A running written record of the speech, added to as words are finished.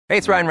Hey,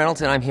 it's Ryan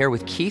Reynolds, and I'm here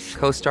with Keith,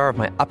 co-star of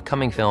my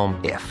upcoming film,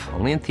 If,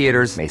 only in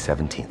theaters May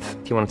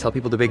 17th. Do you want to tell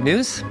people the big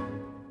news?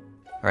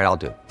 All right, I'll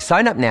do it.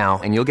 Sign up now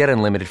and you'll get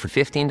unlimited for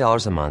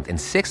 $15 a month and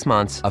 6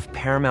 months of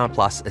Paramount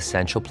Plus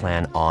Essential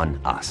Plan on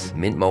us.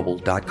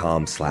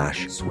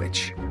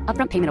 MintMobile.com/switch.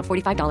 Upfront payment of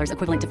 $45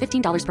 equivalent to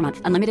 $15 per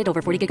month. Unlimited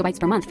over 40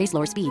 gigabytes per month. Face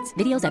lower speeds.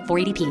 Videos at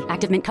 480p.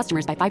 Active Mint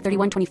customers by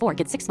 531.24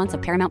 get 6 months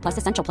of Paramount Plus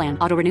Essential Plan.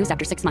 Auto renews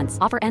after 6 months.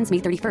 Offer ends May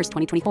 31st,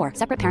 2024.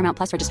 Separate Paramount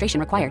Plus registration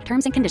required.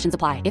 Terms and conditions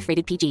apply if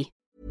rated PG.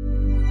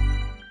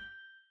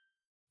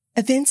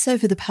 Events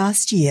over the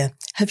past year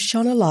have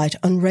shone a light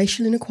on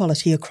racial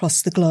inequality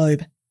across the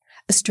globe.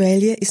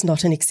 Australia is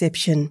not an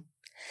exception.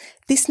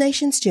 This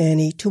nation's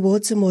journey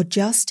towards a more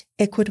just,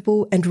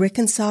 equitable and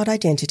reconciled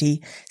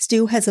identity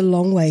still has a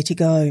long way to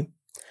go.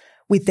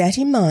 With that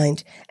in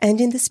mind, and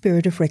in the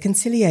spirit of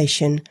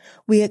reconciliation,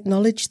 we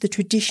acknowledge the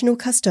traditional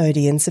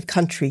custodians of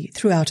country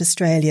throughout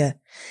Australia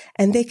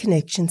and their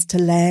connections to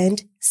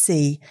land,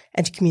 sea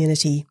and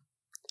community.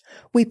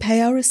 We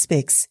pay our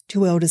respects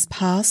to elders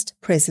past,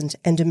 present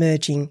and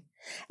emerging,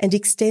 and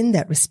extend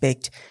that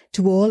respect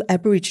to all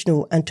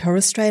Aboriginal and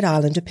Torres Strait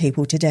Islander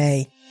people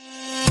today.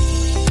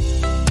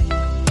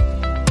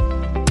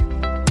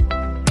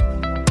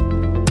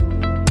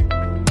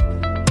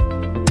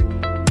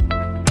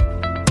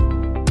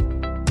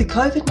 The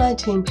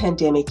COVID-19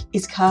 pandemic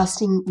is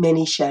casting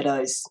many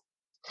shadows.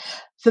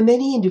 For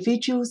many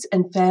individuals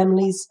and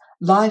families,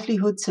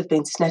 livelihoods have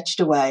been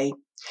snatched away.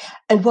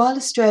 And while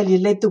Australia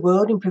led the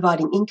world in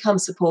providing income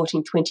support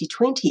in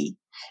 2020,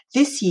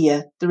 this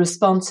year the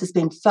response has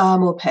been far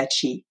more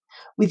patchy,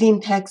 with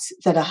impacts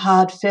that are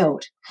hard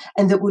felt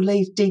and that will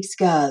leave deep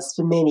scars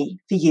for many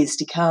for years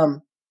to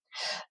come.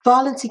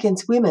 Violence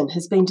against women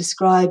has been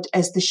described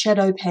as the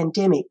shadow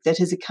pandemic that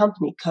has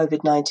accompanied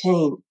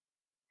COVID-19.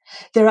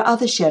 There are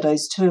other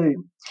shadows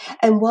too,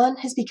 and one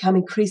has become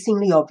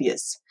increasingly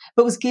obvious,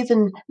 but was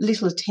given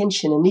little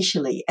attention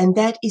initially, and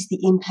that is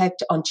the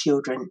impact on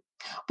children.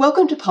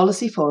 Welcome to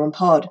Policy Forum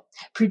Pod,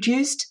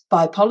 produced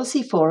by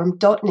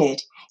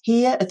policyforum.net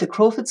here at the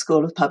Crawford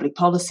School of Public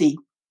Policy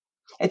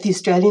at the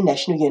Australian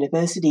National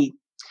University.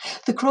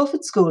 The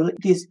Crawford School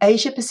is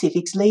Asia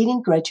Pacific's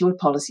leading graduate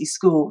policy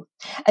school.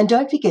 And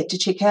don't forget to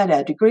check out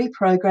our degree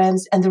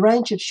programs and the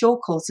range of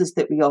short courses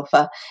that we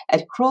offer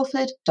at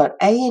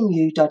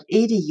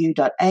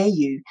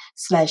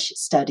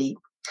crawford.anu.edu.au/study.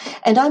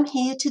 And I'm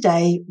here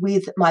today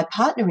with my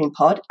partner in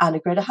pod,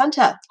 Anna-Greta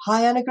Hunter.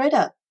 Hi,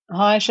 Anna-Greta.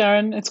 Hi,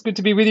 Sharon. It's good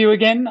to be with you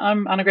again.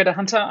 I'm Anna-Greta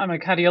Hunter. I'm a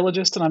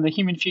cardiologist and I'm the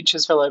Human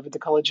Futures Fellow with the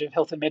College of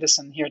Health and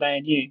Medicine here at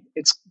ANU.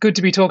 It's good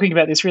to be talking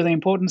about this really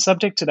important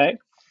subject today.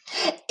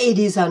 It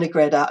is,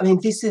 Anna-Greta. I mean,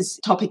 this is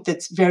a topic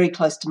that's very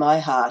close to my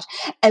heart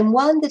and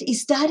one that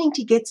is starting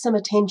to get some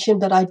attention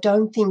that I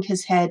don't think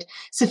has had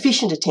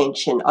sufficient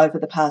attention over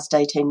the past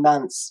 18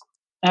 months.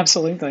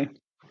 Absolutely.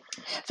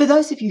 For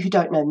those of you who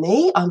don't know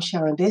me, I'm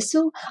Sharon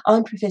Bessel.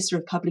 I'm Professor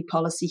of Public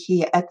Policy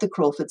here at the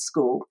Crawford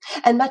School,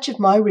 and much of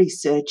my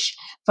research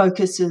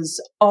focuses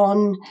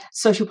on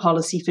social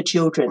policy for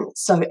children.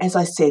 So, as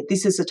I said,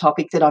 this is a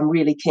topic that I'm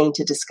really keen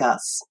to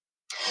discuss.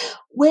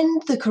 When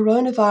the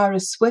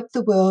coronavirus swept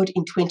the world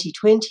in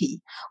 2020,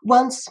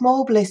 one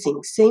small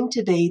blessing seemed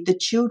to be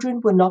that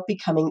children were not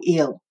becoming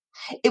ill.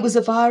 It was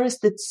a virus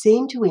that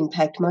seemed to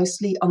impact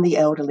mostly on the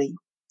elderly.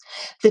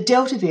 The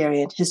Delta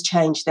variant has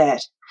changed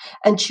that,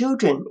 and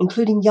children,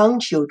 including young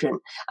children,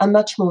 are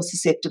much more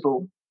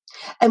susceptible.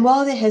 And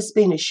while there has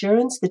been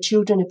assurance that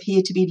children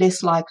appear to be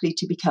less likely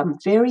to become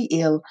very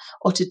ill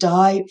or to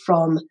die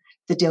from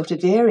the Delta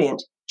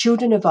variant,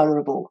 children are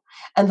vulnerable,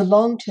 and the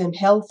long-term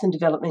health and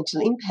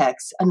developmental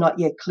impacts are not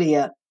yet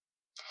clear.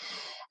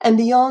 And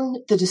beyond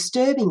the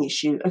disturbing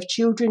issue of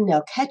children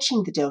now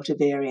catching the Delta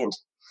variant,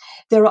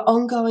 there are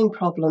ongoing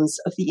problems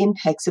of the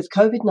impacts of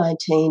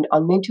COVID-19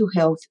 on mental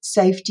health,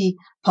 safety,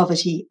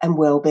 poverty and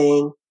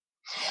well-being.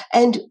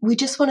 And we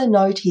just want to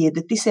note here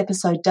that this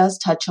episode does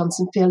touch on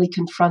some fairly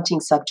confronting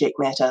subject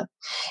matter.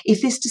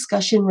 If this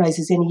discussion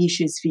raises any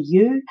issues for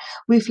you,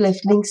 we've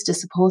left links to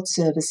support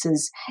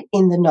services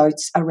in the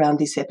notes around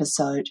this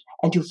episode,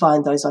 and you'll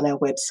find those on our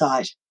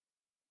website.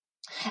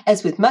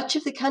 As with much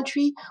of the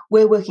country,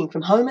 we're working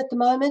from home at the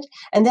moment,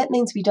 and that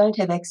means we don't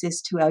have access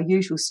to our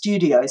usual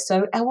studio.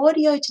 So our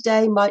audio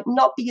today might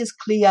not be as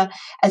clear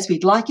as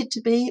we'd like it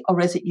to be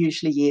or as it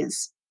usually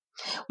is.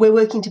 We're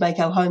working to make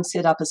our home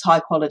set up as high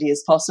quality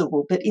as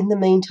possible, but in the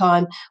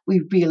meantime, we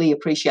really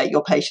appreciate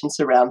your patience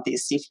around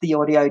this if the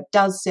audio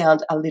does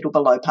sound a little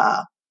below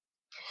par.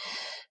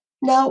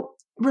 Now,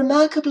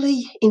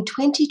 remarkably, in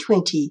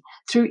 2020,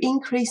 through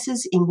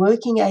increases in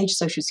working age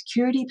social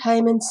security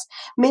payments,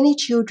 many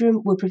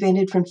children were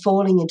prevented from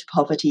falling into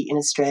poverty in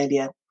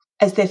Australia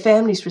as their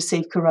families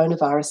received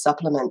coronavirus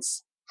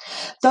supplements.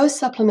 Those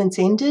supplements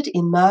ended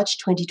in March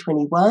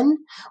 2021,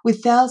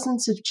 with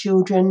thousands of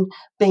children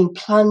being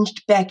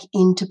plunged back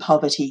into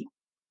poverty.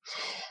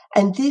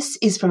 And this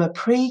is from a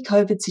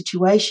pre-COVID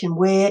situation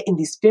where, in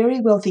this very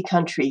wealthy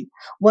country,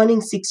 1 in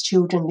 6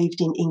 children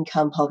lived in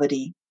income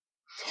poverty.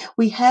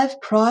 We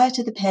have, prior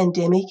to the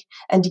pandemic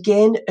and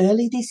again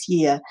early this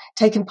year,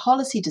 taken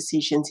policy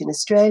decisions in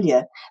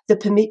Australia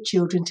that permit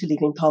children to live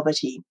in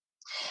poverty.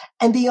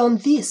 And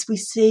beyond this, we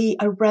see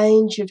a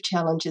range of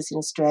challenges in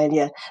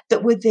Australia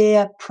that were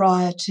there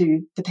prior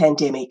to the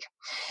pandemic,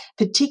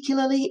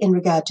 particularly in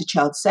regard to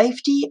child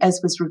safety,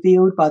 as was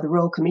revealed by the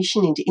Royal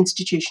Commission into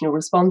Institutional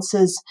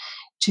Responses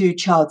to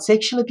Child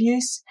Sexual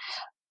Abuse,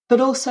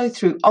 but also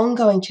through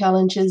ongoing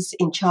challenges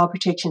in child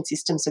protection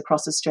systems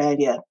across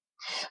Australia.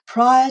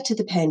 Prior to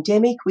the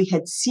pandemic, we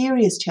had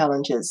serious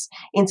challenges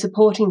in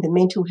supporting the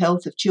mental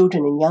health of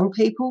children and young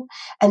people,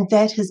 and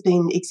that has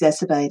been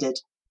exacerbated.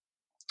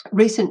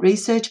 Recent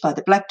research by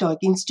the Black Dog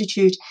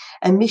Institute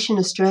and Mission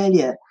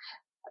Australia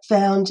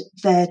found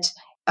that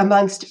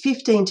amongst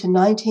 15 to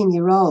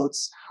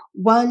 19-year-olds,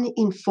 1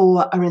 in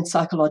 4 are in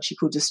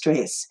psychological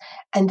distress,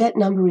 and that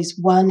number is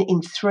 1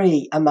 in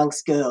 3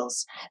 amongst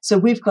girls. So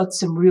we've got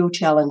some real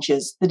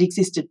challenges that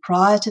existed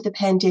prior to the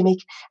pandemic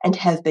and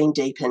have been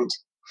deepened.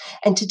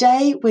 And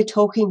today we're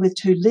talking with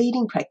 2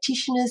 leading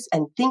practitioners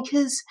and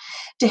thinkers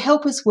to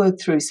help us work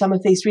through some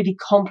of these really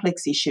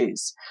complex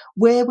issues,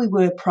 where we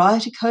were prior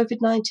to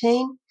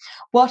COVID-19,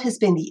 what has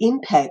been the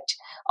impact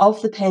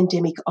of the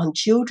pandemic on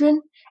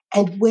children,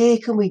 and where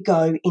can we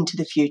go into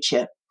the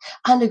future.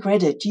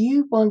 Anna-Greta, do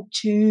you want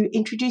to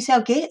introduce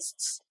our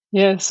guests?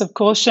 Yes, of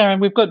course, Sharon.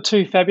 We've got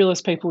 2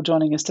 fabulous people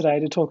joining us today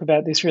to talk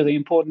about this really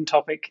important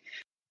topic.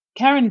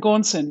 Karen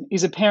Gaunson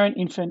is a parent,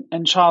 infant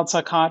and child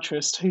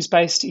psychiatrist who's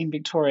based in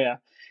Victoria.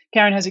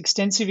 Karen has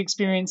extensive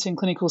experience in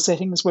clinical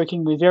settings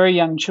working with very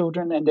young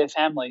children and their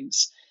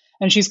families,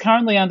 and she's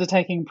currently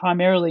undertaking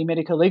primarily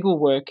medical legal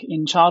work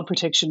in child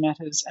protection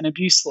matters and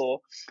abuse law,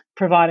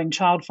 providing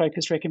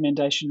child-focused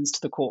recommendations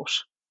to the court.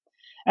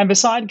 And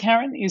beside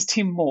Karen is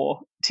Tim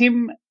Moore.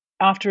 Tim,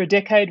 after a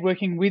decade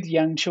working with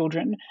young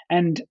children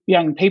and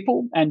young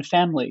people and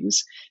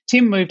families,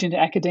 Tim moved into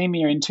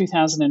academia in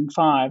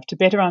 2005 to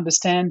better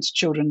understand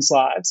children's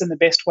lives and the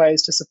best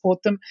ways to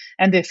support them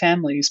and their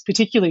families,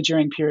 particularly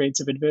during periods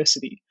of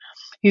adversity.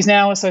 He's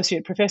now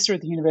Associate Professor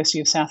at the University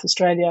of South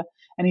Australia,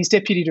 and he's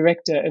Deputy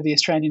Director of the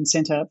Australian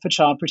Centre for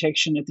Child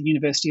Protection at the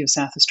University of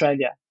South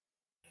Australia.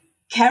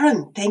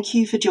 Karen, thank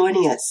you for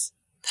joining us.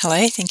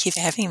 Hello, thank you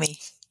for having me.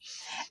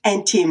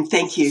 And Tim,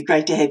 thank you.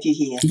 Great to have you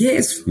here.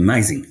 Yes,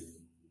 amazing.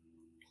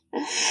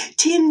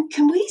 Tim,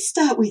 can we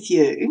start with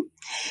you?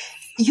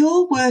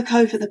 Your work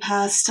over the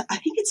past, I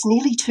think it's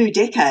nearly 2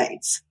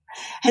 decades,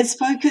 has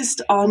focused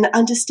on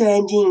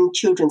understanding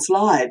children's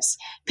lives,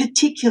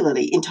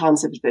 particularly in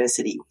times of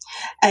adversity,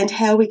 and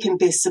how we can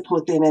best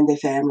support them and their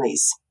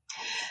families.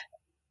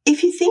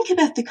 If you think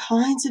about the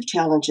kinds of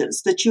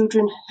challenges that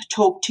children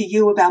talked to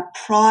you about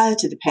prior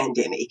to the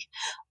pandemic,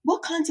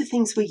 what kinds of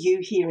things were you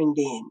hearing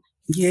then?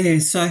 Yeah,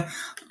 so I'll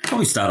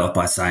probably start off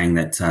by saying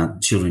that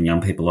children and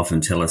young people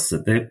often tell us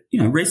that they're,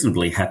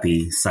 reasonably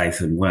happy,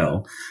 safe and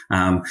well,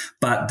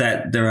 but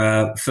that there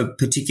are, for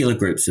particular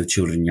groups of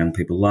children and young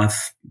people,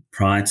 life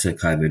prior to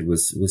COVID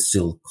was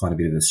still quite a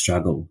bit of a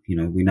struggle.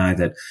 We know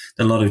that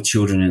a lot of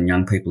children and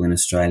young people in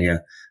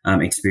Australia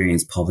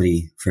experience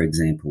poverty, for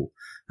example.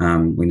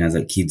 We know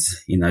that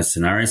kids in those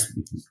scenarios,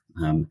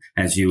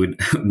 as you would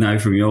know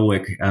from your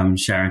work,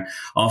 Sharon,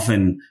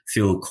 often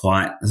feel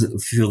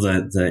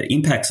the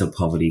impacts of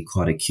poverty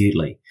quite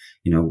acutely.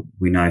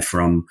 We know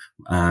from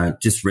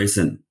just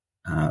recent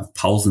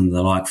polls and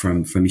the like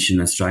from Mission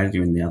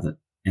Australia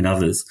and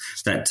others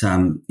that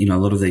a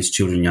lot of these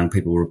children and young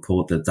people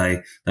report that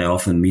they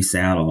often miss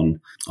out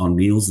on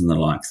meals and the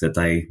like, that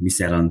they miss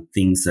out on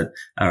things that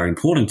are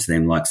important to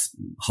them, like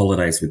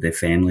holidays with their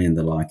family and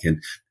the like,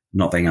 and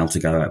not being able to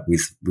go out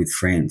with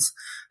friends.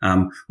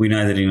 We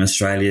know that in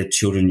Australia,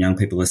 children and young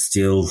people are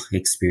still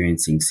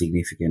experiencing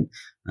significant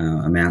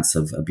amounts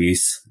of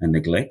abuse and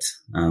neglect,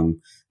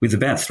 with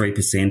about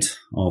 3%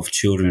 of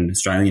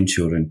Australian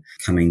children,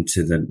 coming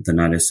to the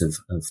notice of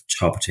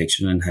child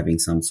protection and having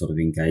some sort of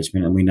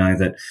engagement. And we know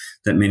that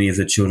many of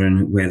the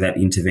children where that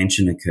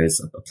intervention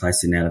occurs are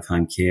placed in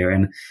out-of-home care.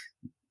 And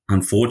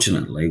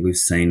unfortunately, we've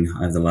seen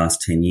over the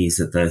last 10 years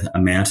that the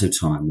amount of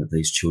time that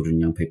these children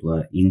and young people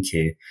are in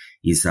care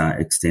is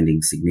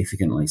extending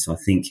significantly. So I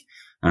think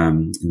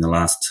in the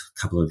last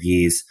couple of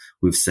years,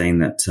 we've seen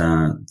that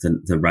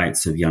the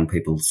rates of young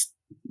people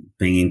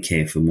being in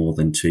care for more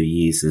than 2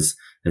 years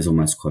has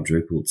almost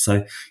quadrupled.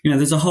 So,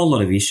 there's a whole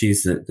lot of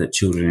issues that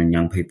children and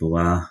young people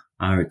are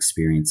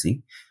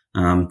experiencing,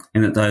 and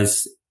that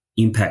those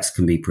impacts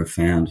can be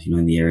profound.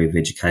 In the area of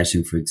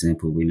education, for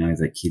example, we know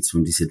that kids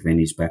from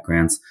disadvantaged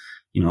backgrounds,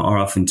 are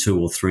often 2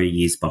 or 3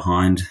 years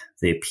behind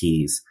their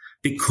peers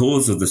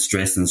because of the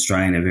stress and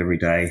strain of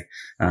everyday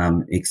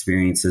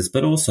experiences,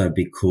 but also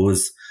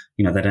because,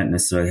 they don't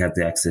necessarily have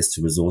the access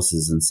to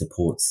resources and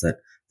supports that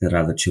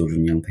other children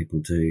and young people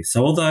do.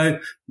 So although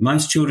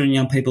most children and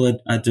young people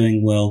are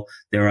doing well,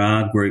 there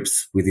are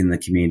groups within the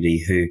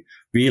community who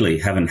really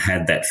haven't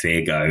had that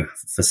fair go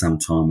for some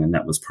time, and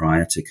that was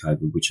prior to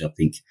COVID, which I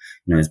think,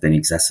 has been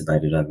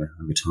exacerbated over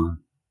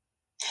time.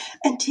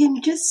 And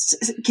Tim,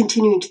 just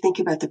continuing to think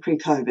about the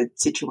pre-COVID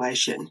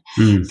situation,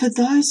 for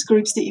those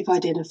groups that you've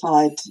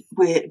identified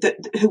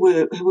who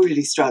were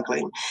really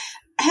struggling,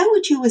 how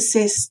would you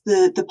assess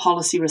the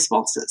policy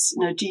responses?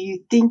 Do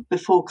you think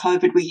before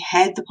COVID we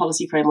had the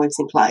policy frameworks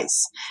in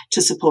place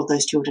to support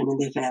those children and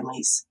their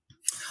families?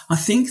 I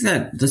think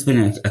that there's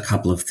been a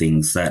couple of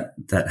things that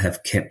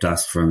have kept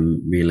us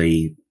from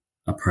really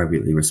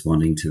appropriately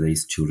responding to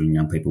these children and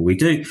young people. We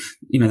do,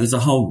 there's a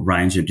whole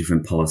range of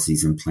different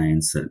policies and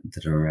plans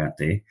that are out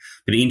there.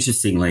 But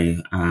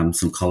interestingly,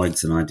 some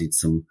colleagues and I did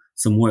some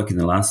work in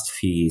the last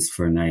few years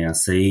for an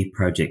ARC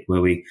project where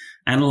we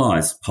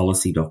analysed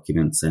policy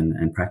documents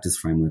and practice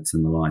frameworks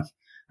and the like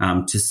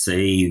to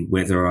see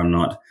whether or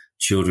not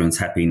children's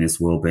happiness,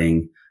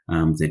 well-being,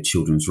 their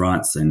children's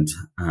rights and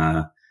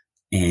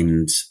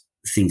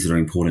things that are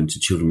important to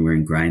children were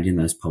ingrained in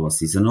those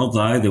policies. And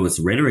although there was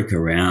rhetoric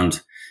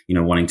around,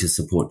 wanting to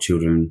support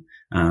children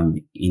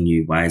in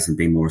new ways and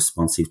be more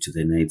responsive to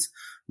their needs,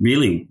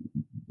 really,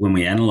 when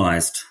we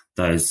analysed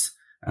those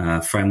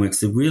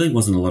frameworks, there really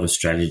wasn't a lot of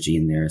strategy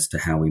in there as to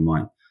how we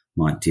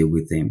might deal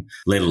with them,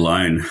 let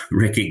alone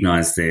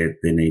recognise their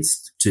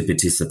needs to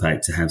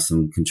participate, to have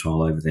some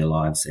control over their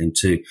lives and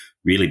to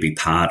really be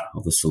part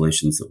of the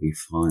solutions that we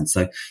find.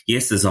 So,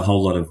 yes, there's a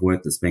whole lot of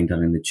work that's being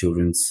done in the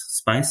children's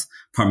space,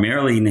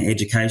 primarily in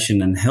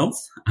education and health,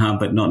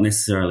 but not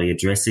necessarily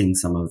addressing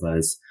some of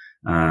those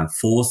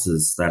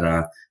forces that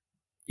are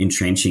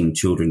entrenching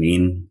children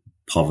in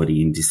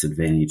poverty and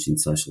disadvantage, in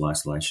social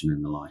isolation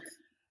and the like.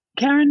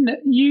 Karen,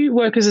 you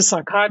work as a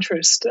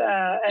psychiatrist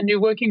and you're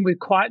working with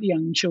quite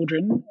young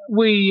children.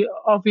 We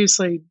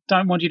obviously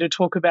don't want you to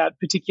talk about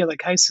particular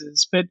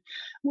cases, but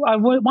I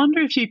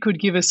wonder if you could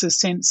give us a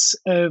sense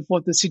of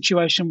what the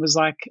situation was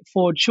like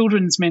for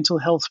children's mental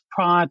health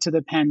prior to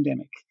the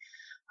pandemic.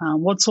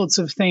 What sorts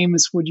of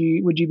themes would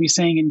you be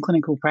seeing in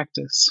clinical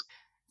practice?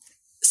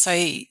 So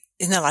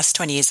in the last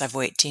 20 years, I've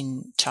worked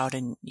in child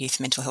and youth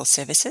mental health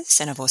services,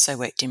 and I've also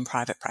worked in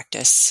private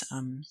practice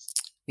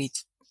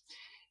with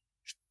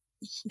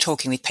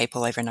talking with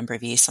people over a number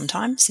of years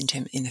sometimes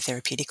in the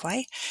therapeutic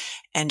way.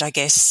 And I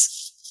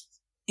guess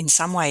in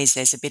some ways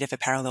there's a bit of a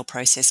parallel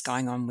process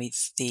going on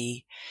with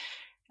the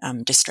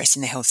distress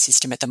in the health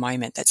system at the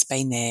moment that's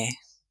been there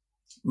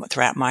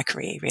throughout my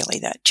career, really,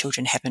 that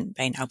children haven't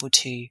been able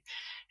to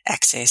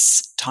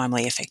access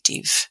timely,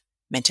 effective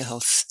mental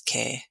health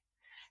care.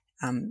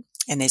 And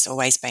there's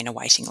always been a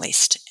waiting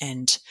list.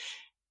 And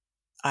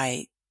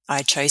I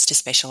chose to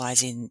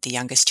specialise in the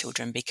youngest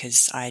children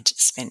because I'd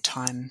spent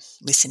time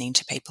listening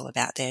to people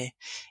about their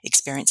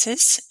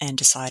experiences and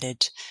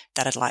decided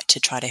that I'd like to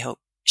try to help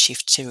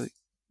shift to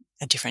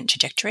a different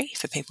trajectory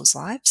for people's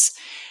lives.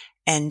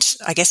 And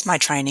I guess my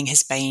training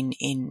has been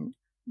in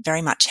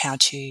very much how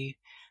to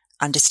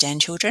understand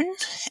children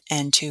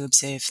and to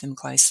observe them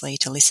closely,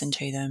 to listen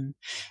to them,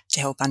 to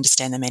help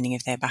understand the meaning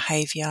of their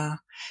behaviour.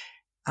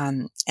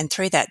 And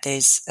through that,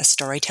 there's a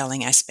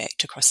storytelling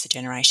aspect across the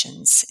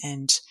generations.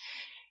 And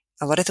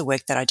a lot of the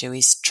work that I do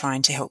is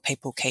trying to help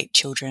people keep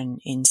children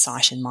in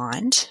sight and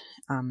mind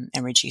and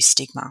reduce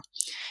stigma.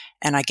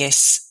 And I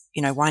guess,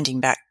 winding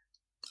back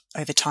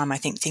over time, I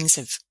think things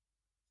have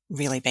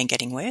really been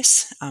getting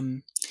worse.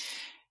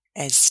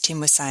 As Tim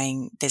was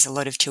saying, there's a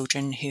lot of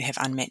children who have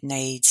unmet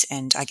needs,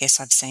 and I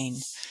guess I've seen,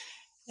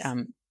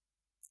 the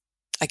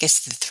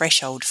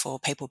threshold for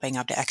people being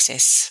able to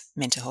access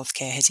mental health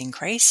care has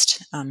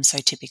increased. So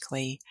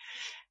typically,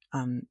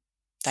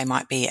 they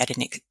might be at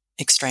an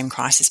extreme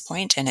crisis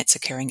point and it's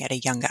occurring at a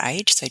younger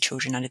age, so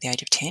children under the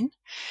age of 10.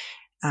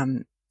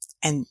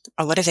 And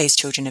a lot of these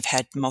children have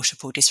had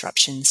multiple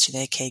disruptions to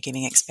their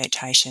caregiving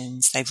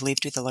expectations. They've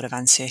lived with a lot of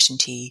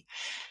uncertainty.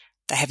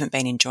 They haven't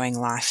been enjoying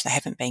life. They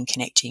haven't been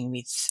connecting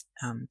with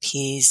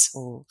peers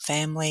or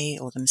family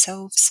or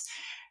themselves.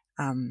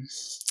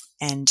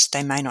 And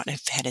they may not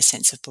have had a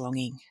sense of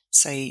belonging.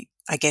 So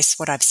I guess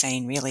what I've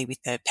seen really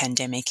with the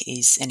pandemic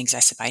is an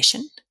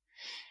exacerbation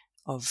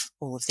of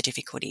all of the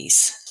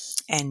difficulties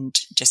and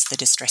just the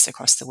distress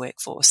across the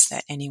workforce,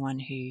 that anyone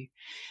who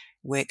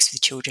works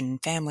with children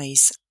and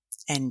families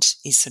and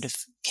is sort of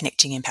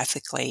connecting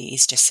empathically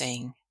is just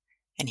seeing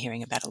and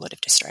hearing about a lot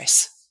of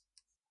distress.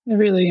 They're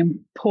really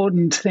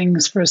important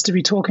things for us to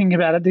be talking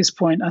about at this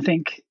point, I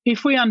think.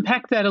 If we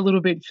unpack that a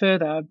little bit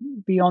further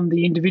beyond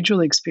the individual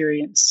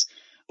experience,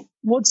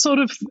 what sort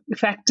of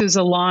factors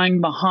are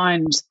lying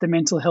behind the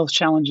mental health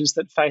challenges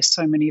that face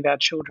so many of our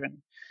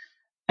children?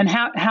 And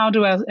how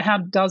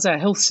does our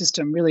health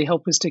system really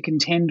help us to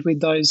contend with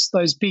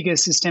those bigger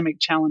systemic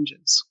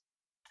challenges?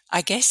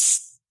 I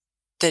guess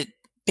that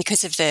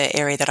because of the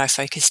area that I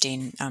focused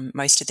in,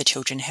 most of the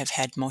children have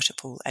had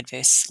multiple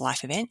adverse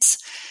life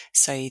events.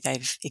 So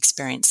they've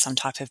experienced some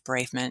type of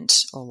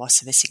bereavement or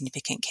loss of a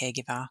significant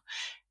caregiver.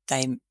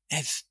 They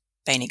have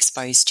been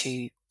exposed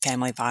to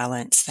family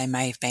violence. They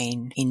may have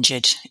been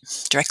injured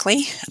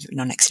directly,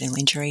 non-accidental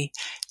injury.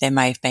 There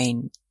may have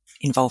been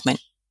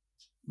involvement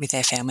with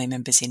their family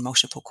members in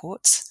multiple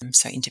courts.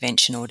 So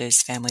intervention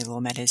orders, family law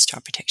matters,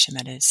 child protection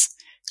matters,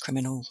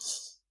 criminal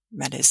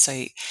matters.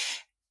 So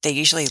they're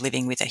usually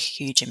living with a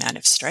huge amount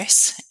of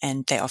stress,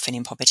 and they're often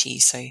in poverty.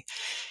 So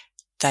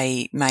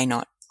they may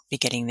not be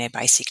getting their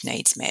basic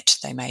needs met.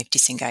 They may have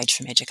disengaged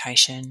from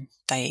education.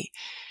 They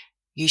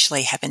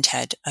usually haven't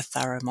had a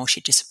thorough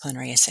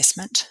multidisciplinary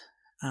assessment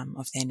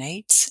of their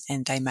needs,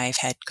 and they may have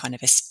had kind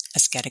of a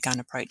scattergun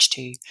approach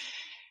to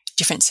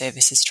different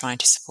services trying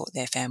to support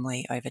their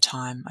family over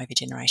time, over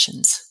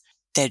generations.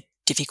 Their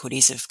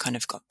difficulties have kind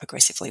of got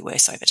progressively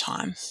worse over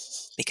time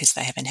because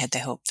they haven't had the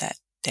help that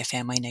their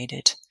family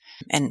needed.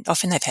 And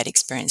often they've had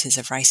experiences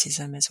of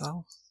racism as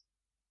well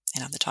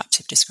and other types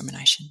of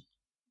discrimination.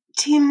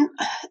 Tim,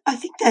 I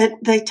think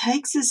that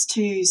takes us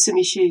to some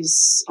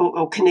issues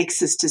or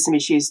connects us to some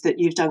issues that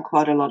you've done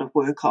quite a lot of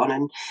work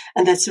on,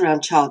 and that's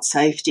around child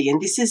safety.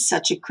 And this is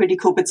such a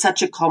critical but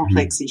such a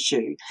complex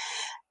issue.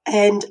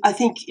 And I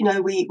think,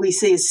 we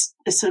see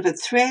a sort of a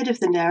thread of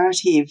the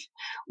narrative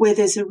where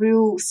there's a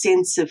real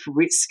sense of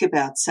risk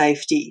about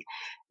safety.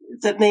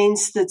 That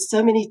means that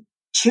so many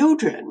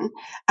children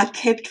are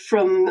kept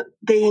from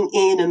being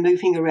in and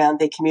moving around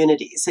their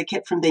communities. They're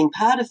kept from being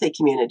part of their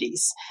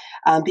communities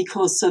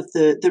because of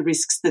the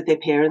risks that their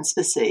parents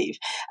perceive.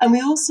 And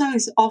we also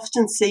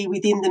often see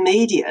within the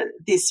media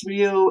this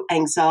real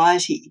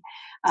anxiety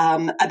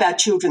about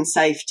children's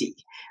safety,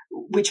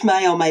 which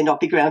may or may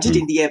not be grounded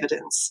in the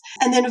evidence.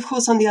 And then, of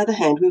course, on the other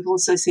hand, we've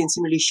also seen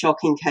some really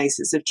shocking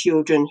cases of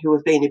children who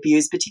have been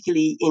abused,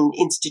 particularly in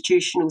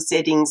institutional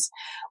settings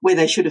where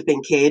they should have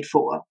been cared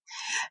for.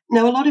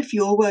 Now, a lot of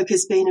your work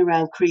has been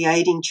around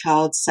creating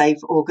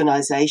child-safe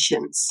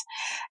organisations.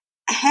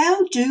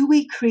 How do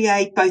we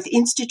create both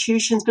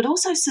institutions but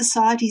also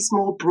societies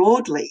more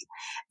broadly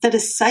that are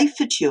safe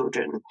for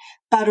children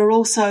but are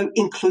also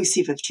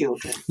inclusive of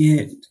children?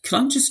 Yeah,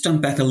 can I just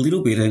jump back a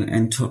little bit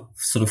and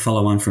sort of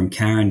follow on from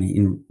Karen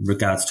in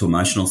regards to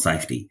emotional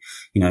safety?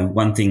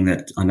 One thing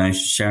that I know,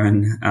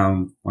 Sharon,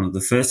 one of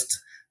the first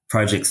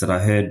projects that I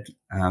heard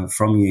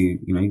from you,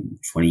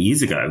 20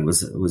 years ago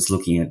was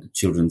looking at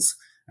children's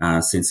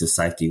sense of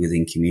safety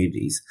within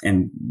communities.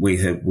 And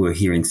we're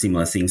hearing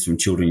similar things from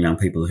children and young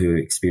people who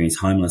experience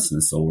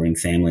homelessness or were in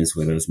families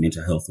where there was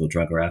mental health or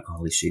drug or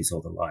alcohol issues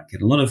or the like.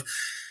 And a lot of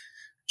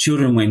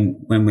children,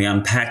 when we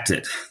unpacked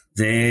it,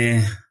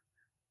 they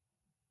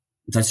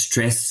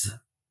stress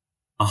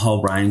a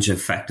whole range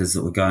of factors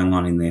that were going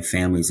on in their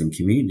families and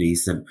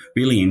communities that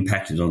really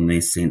impacted on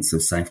their sense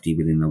of safety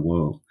within the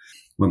world.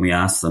 When we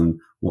asked them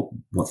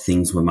what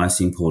things were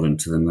most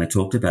important to them, they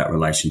talked about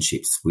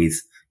relationships with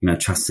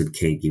trusted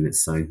caregivers.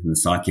 So in the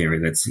psych area,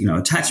 that's,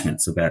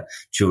 attachments, about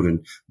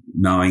children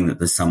knowing that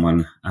there's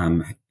someone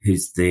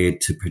who's there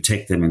to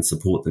protect them and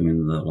support them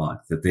and the like,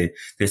 that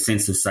their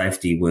sense of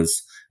safety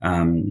was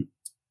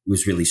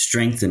really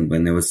strengthened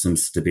when there was some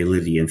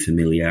stability and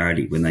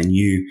familiarity, when they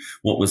knew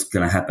what was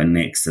going to happen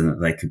next and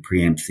that they could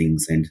preempt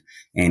things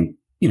and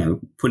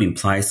put in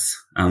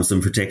place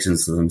some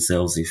protections for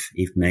themselves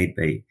if need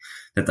be,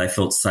 that they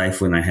felt safe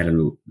when they had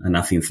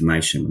enough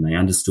information, when they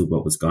understood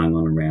what was going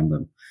on around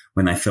them,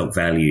 when they felt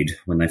valued,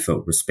 when they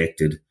felt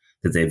respected,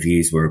 that their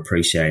views were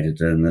appreciated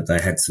and that they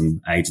had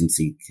some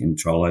agency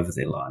control over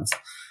their lives.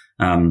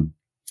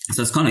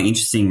 So it's kind of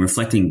interesting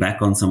reflecting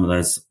back on some of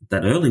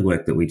that early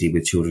work that we did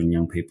with children and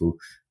young people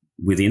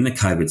within the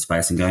COVID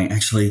space and going,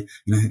 actually,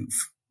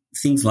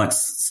 things like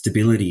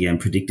stability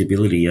and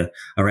predictability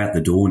are out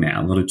the door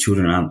now. A lot of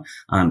children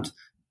aren't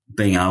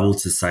being able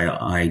to say,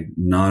 I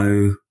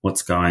know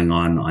what's going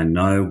on. I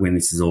know when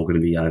this is all going to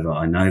be over.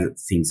 I know that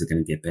things are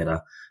going to get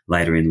better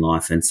later in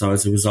life. And so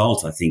as a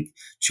result, I think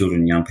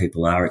children and young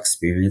people are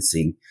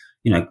experiencing,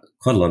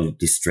 quite a lot of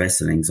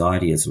distress and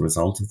anxiety as a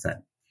result of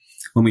that.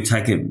 When we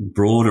take it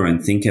broader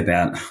and think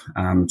about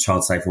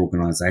child-safe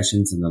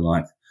organisations and the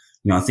like,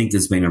 I think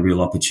there's been a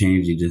real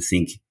opportunity to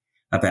think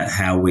about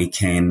how we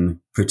can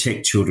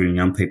protect children and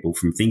young people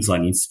from things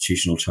like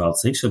institutional child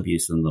sexual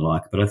abuse and the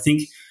like. But I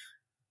think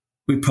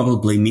we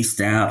probably missed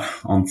out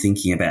on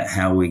thinking about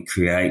how we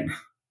create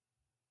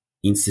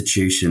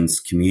institutions,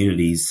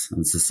 communities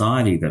and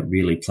society that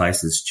really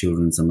places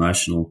children's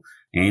emotional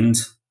and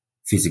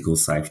physical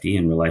safety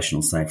and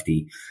relational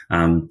safety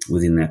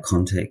within that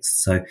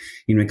context. So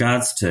in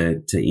regards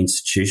to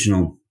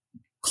institutional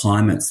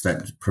climates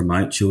that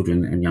promote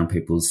children and young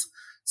people's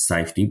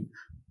safety,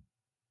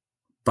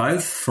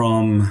 both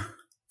from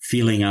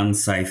feeling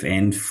unsafe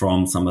and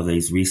from some of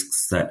these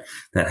risks that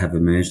have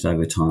emerged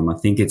over time, I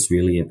think it's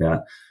really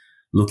about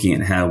looking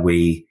at how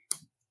we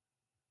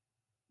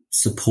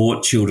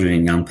support children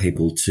and young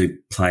people to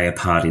play a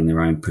part in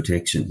their own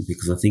protection.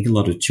 Because I think a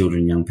lot of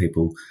children and young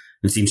people,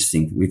 it's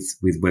interesting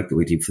with work that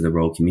we did for the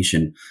Royal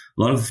Commission,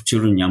 a lot of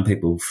children and young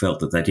people felt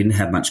that they didn't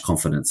have much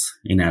confidence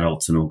in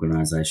adults and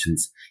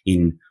organisations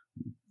in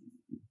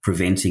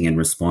preventing and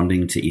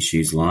responding to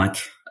issues like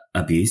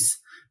abuse,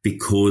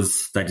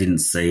 because they didn't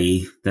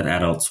see that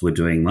adults were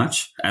doing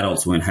much.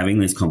 Adults weren't having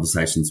these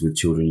conversations with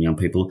children and young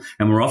people,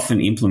 and were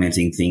often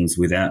implementing things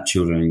without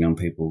children and young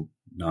people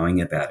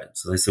knowing about it.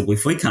 So they said, well,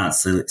 if we can't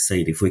see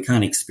it, if we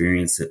can't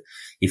experience it,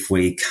 if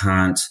we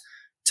can't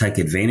take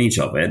advantage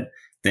of it,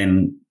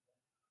 then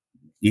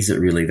is it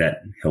really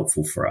that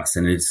helpful for us?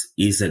 And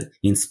is it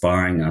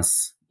inspiring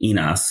in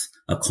us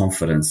a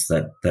confidence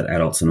that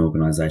adults and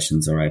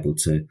organisations are able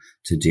to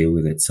deal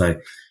with it? So,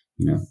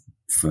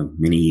 for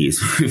many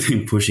years we've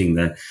been pushing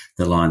the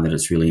line that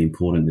it's really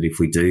important that if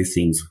we do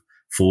things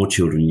for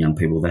children and young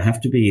people, they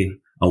have to be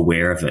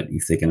aware of it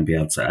if they're going to be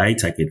able to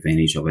take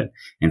advantage of it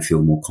and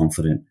feel more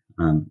confident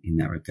in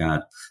that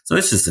regard. So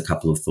that's just a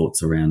couple of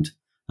thoughts around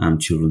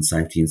children's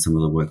safety and some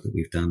of the work that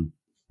we've done.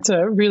 It's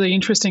a really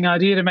interesting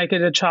idea to make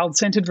it a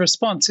child-centred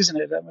response,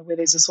 isn't it? I mean, where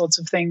these are sorts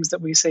of things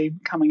that we see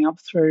coming up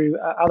through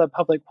other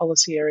public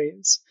policy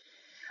areas.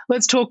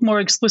 Let's talk more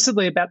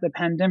explicitly about the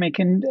pandemic.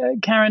 And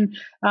Karen,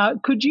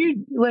 could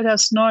you let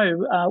us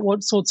know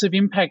what sorts of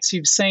impacts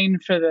you've seen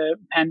for the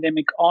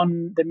pandemic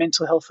on the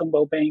mental health and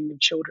wellbeing of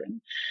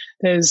children?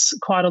 There's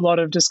quite a lot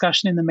of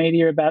discussion in the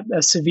media about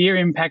a severe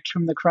impact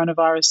from the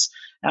coronavirus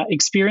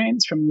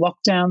experience, from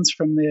lockdowns,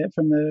 from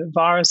the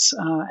virus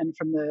and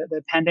from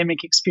the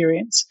pandemic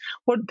experience.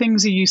 What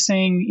things are you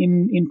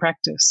seeing in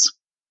practice?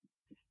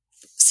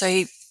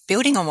 So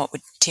building on what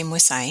Tim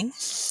was saying,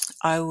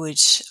 I would,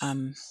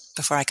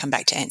 before I come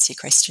back to answer your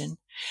question,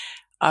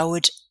 I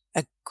would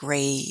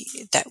agree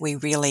that we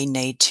really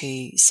need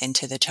to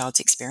centre the child's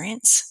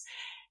experience,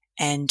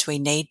 and we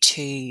need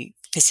to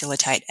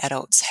facilitate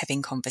adults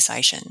having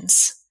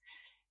conversations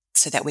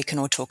so that we can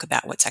all talk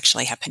about what's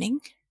actually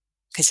happening,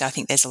 because I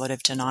think there's a lot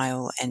of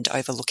denial and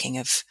overlooking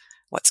of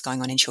what's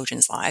going on in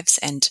children's lives.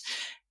 And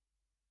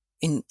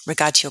in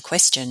regard to your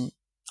question,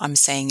 I'm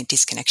seeing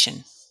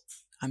disconnection.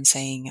 I'm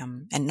seeing,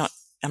 I'm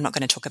not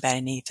going to talk about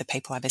any of the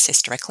people I've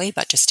assessed directly,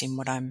 but just in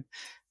what I'm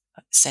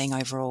seeing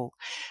overall,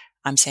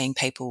 I'm seeing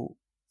people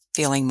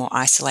feeling more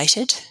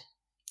isolated,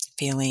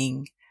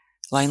 feeling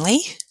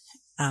lonely.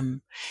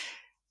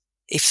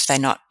 If they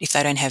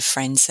don't have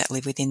friends that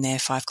live within their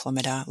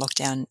 5-kilometre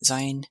lockdown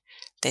zone,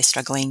 they're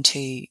struggling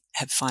to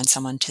find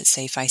someone to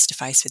see face to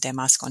face with their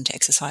mask on to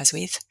exercise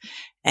with.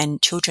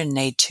 And children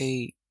need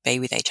to be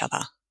with each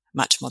other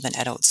much more than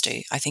adults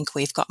do. I think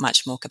we've got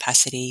much more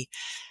capacity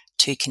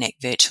to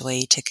connect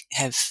virtually, to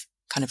have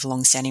kind of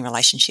long-standing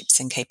relationships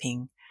and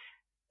keeping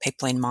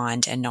people in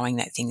mind and knowing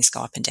that things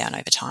go up and down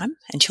over time.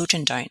 And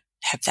children don't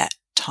have that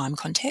time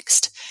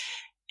context.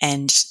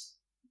 And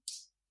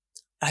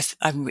I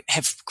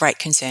have great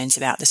concerns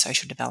about the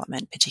social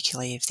development,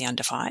 particularly of the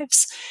under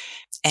fives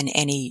and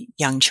any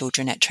young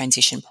children at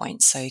transition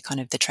points. So kind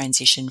of the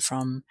transition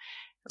from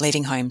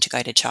leaving home to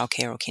go to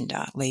childcare or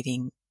kinder,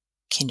 leaving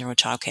kinder or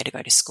childcare to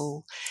go to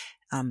school.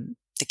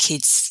 The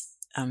kids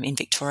in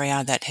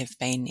Victoria that have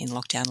been in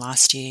lockdown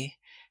last year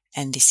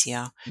and this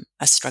year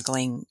are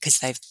struggling because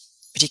they've,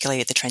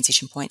 particularly at the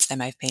transition points, they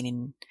may have been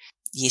in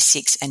year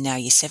 6 and now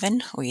year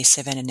 7, or year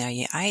 7 and now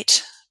year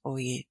 8, or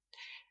year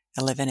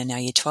 11 and now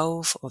year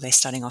 12, or they're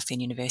starting off in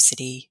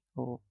university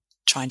or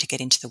trying to get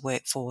into the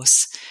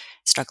workforce,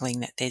 struggling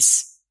that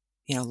there's,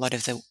 a lot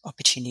of the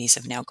opportunities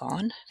have now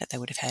gone that they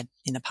would have had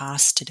in the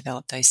past to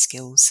develop those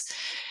skills.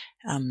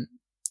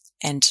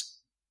 And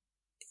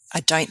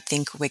I don't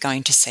think we're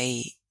going to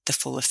see the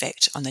full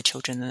effect on the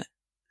children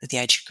at the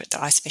age group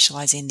that I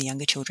specialise in, the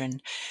younger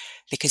children,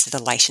 because of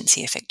the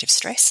latency effect of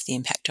stress, the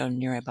impact on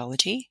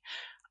neurobiology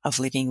of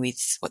living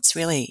with what's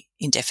really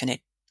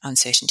indefinite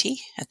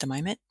uncertainty at the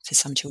moment for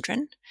some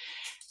children,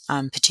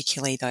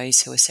 particularly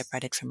those who are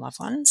separated from loved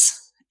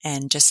ones,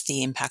 and just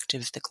the impact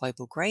of the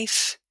global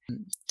grief,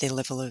 the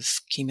level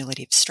of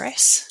cumulative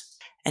stress.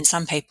 And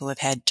some people have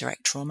had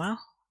direct trauma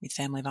with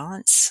family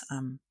violence.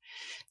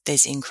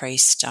 There's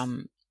increased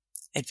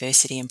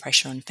adversity and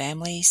pressure on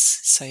families,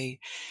 so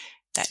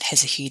that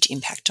has a huge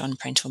impact on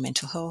parental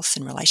mental health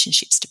and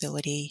relationship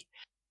stability.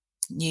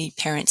 New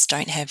parents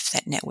don't have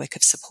that network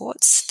of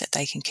supports that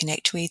they can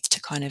connect with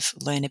to kind of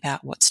learn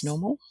about what's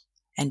normal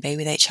and be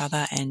with each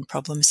other and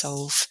problem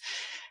solve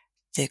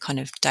the kind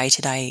of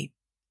day-to-day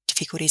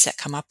difficulties that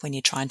come up when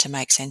you're trying to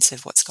make sense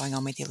of what's going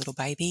on with your little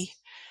baby.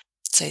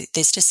 So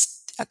there's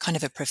just a kind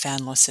of a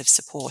profound loss of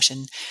support.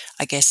 And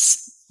I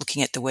guess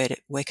looking at the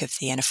work of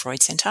the Anna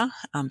Freud Centre,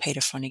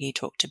 Peter Fonagy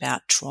talked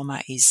about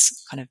trauma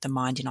is kind of the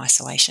mind in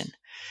isolation.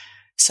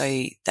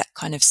 So that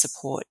kind of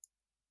support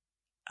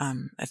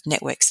of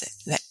networks,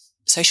 that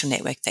social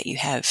network that you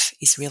have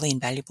is really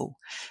invaluable.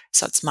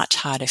 So it's much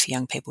harder for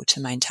young people to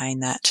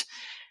maintain that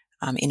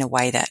in a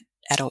way that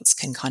adults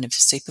can kind of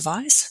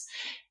supervise.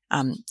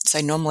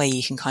 So normally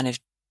you can kind of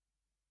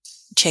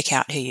check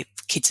out who your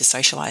kids are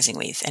socialising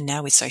with. And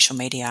now with social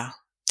media,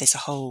 there's a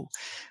whole,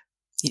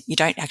 you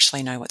don't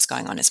actually know what's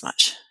going on as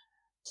much.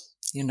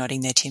 You're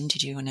nodding there, Tim.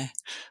 Have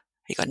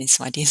you got any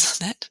some ideas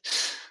on that?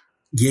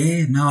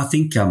 Yeah, no, I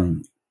think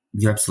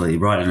you're absolutely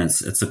right. And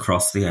it's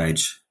across the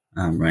age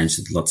range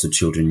that lots of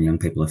children and young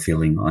people are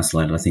feeling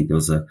isolated. I think there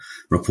was a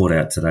report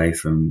out today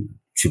from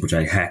Triple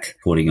J Hack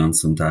reporting on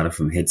some data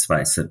from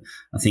Headspace that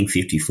I think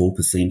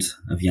 54%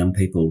 of young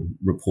people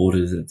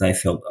reported that they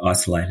felt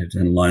isolated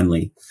and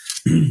lonely,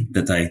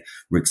 that they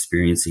were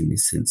experiencing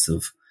this sense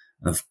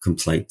of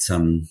complete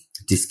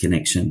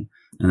disconnection,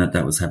 and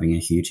that was having a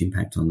huge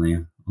impact on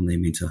their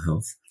mental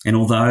health. And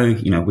although,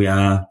 we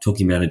are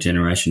talking about a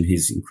generation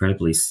who's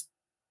incredibly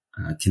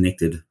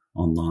connected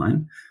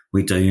online,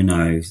 we do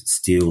know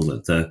still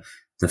that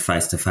the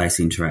face-to-face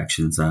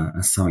interactions are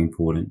so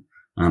important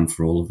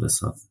for all of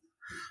us.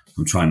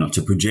 I'm trying not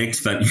to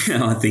project, but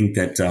I think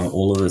that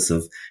all of us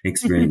have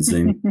experienced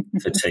Zoom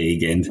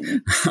fatigue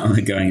and I'm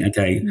going,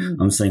 okay,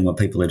 I'm seeing what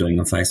people are doing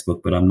on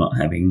Facebook, but I'm not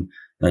having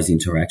those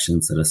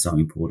interactions that are so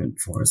important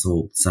for us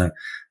all. So,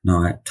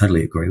 no, I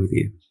totally agree with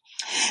you.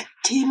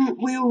 Tim,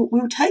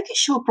 we'll take a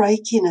short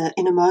break in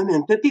a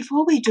moment, but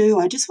before we do,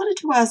 I just wanted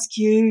to ask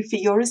you for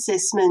your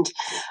assessment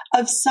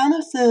of some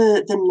of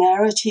the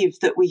narrative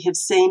that we have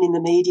seen in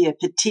the media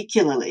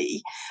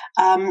particularly,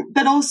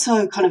 but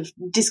also kind of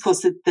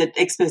discourse that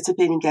experts have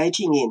been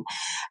engaging in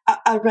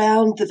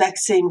around the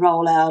vaccine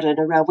rollout and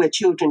around where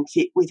children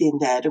fit within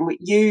that. And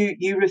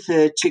you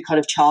referred to kind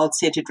of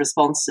child-centred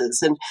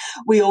responses, and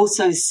we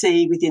also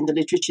see within the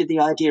literature the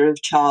idea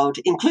of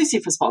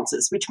child-inclusive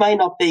responses, which may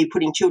not be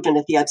putting children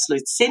at the absolute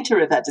centre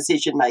of our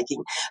decision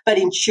making, but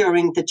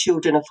ensuring that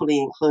children are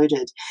fully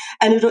included.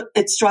 And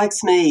it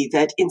strikes me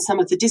that in some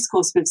of the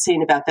discourse we've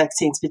seen about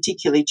vaccines,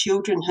 particularly,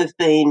 children have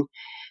been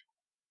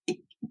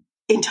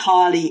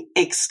entirely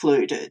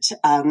excluded.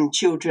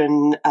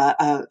 Children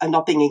are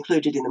not being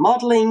included in the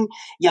modelling.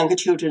 Younger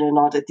children are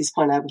not at this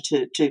point able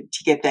to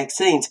get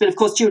vaccines. But of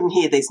course, children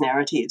hear these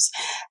narratives.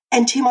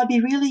 And Tim, I'd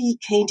be really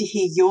keen to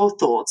hear your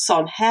thoughts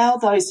on how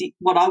those,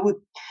 what I would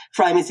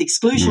frame as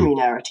exclusionary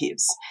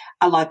narratives,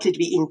 are likely to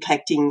be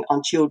impacting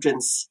on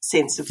children's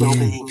sense of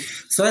well-being.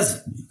 So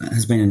as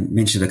has been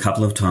mentioned a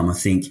couple of times, I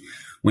think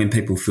when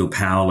people feel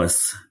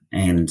powerless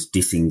and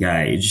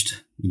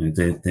disengaged,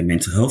 their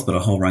mental health, but a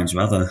whole range of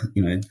other,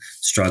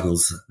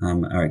 struggles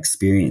are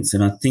experienced.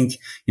 And I think,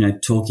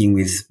 talking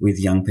with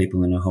young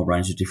people in a whole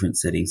range of different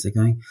settings, they're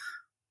going,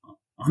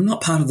 I'm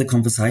not part of the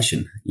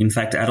conversation. In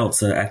fact,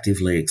 adults are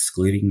actively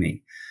excluding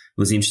me. It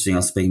was interesting. I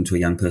was speaking to a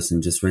young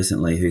person just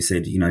recently who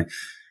said,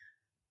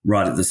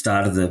 right at the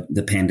start of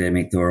the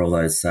pandemic, there were all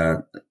those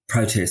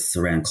protests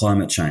around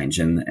climate change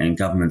and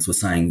governments were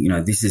saying,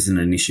 this isn't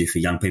an issue for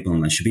young people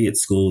and they should be at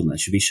school and they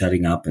should be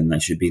shutting up and they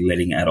should be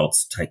letting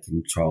adults take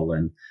control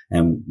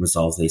and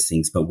resolve these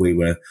things. But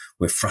we're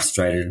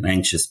frustrated and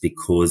anxious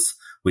because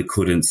we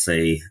couldn't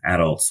see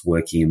adults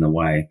working in the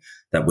way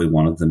that we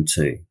wanted them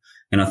to.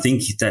 And I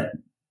think that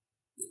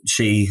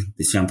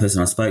this young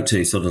person I spoke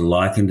to sort of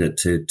likened it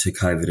to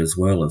COVID as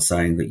well, of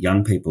saying that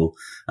young people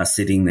are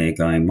sitting there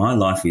going, my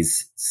life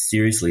is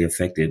seriously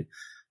affected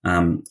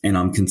and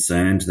I'm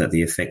concerned that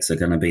the effects are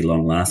going to be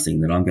long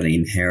lasting, that I'm going to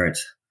inherit,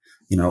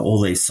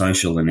 all these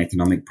social and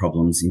economic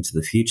problems into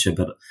the future.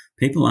 But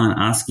people aren't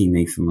asking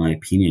me for my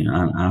opinion,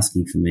 aren't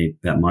asking for me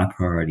about my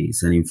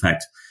priorities. And in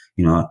fact,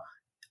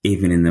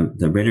 even in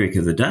the rhetoric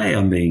of the day,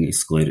 I'm being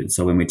excluded.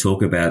 So when we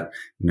talk about,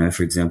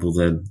 for example,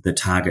 the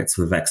targets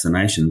for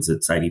vaccinations,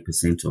 it's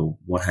 80% or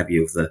what have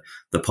you of the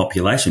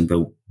population.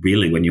 But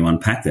really, when you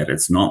unpack that,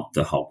 it's not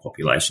the whole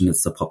population,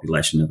 it's the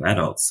population of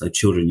adults. So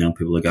children, young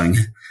people are going,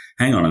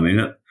 hang on a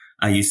minute,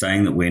 are you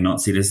saying that we're not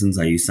citizens?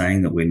 Are you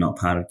saying that we're not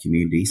part of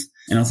communities?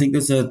 And I think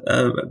there's a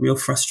real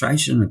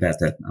frustration about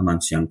that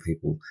amongst young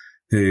people,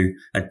 who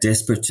are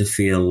desperate to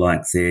feel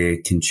like they're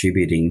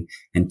contributing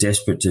and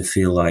desperate to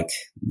feel like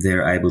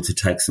they're able to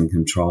take some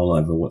control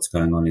over what's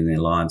going on in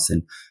their lives.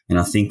 And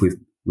I think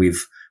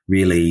we've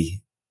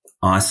really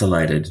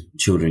isolated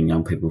children and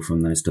young people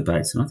from those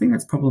debates. And I think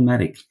that's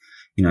problematic.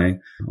 I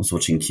was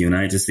watching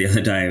Q&A just the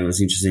other day. It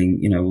was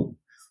interesting,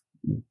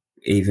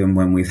 even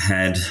when we've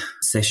had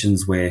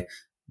sessions where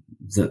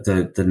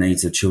the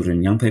needs of children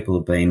and young people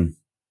have been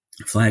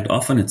flagged,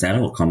 often it's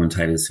adult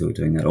commentators who are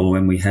doing that. Or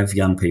when we have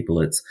young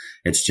people, it's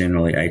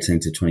generally 18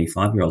 to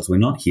 25-year-olds. We're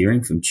not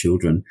hearing from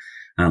children,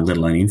 let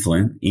alone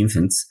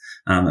infants,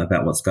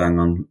 about what's going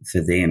on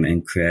for them,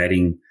 and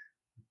creating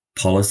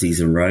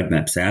policies and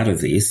roadmaps out of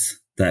this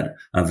that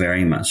are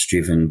very much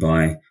driven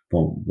by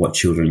what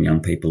children and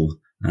young people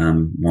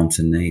want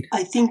and need.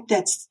 I think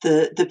that's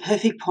the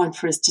perfect point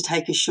for us to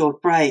take a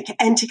short break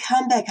and to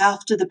come back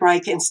after the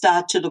break and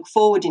start to look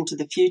forward into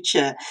the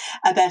future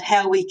about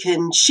how we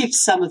can shift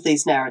some of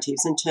these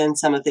narratives and turn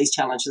some of these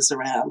challenges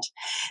around.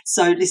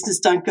 So listeners,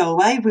 don't go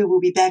away. We will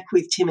be back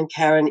with Tim and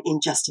Karen in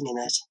just a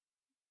minute.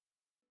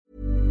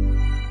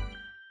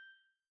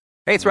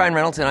 Hey, it's Ryan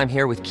Reynolds, and I'm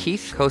here with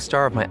Keith,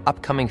 co-star of my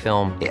upcoming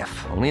film,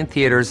 If, only in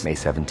theaters May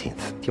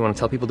 17th. Do you want to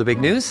tell people the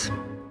big news?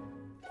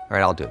 All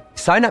right, I'll do it.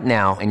 Sign up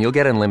now and you'll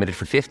get unlimited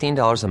for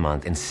 $15 a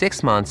month and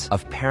 6 months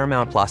of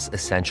Paramount Plus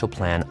Essential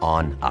Plan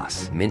on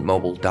us.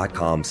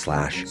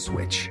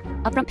 MintMobile.com/switch.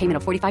 Upfront payment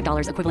of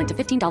 $45 equivalent to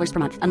 $15 per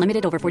month.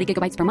 Unlimited over 40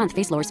 gigabytes per month.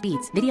 Face lower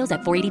speeds. Videos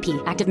at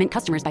 480p. Active Mint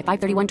customers by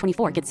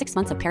 531.24 get 6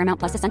 months of Paramount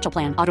Plus Essential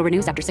Plan. Auto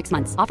renews after 6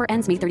 months. Offer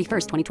ends May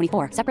 31st,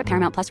 2024. Separate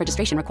Paramount Plus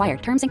registration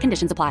required. Terms and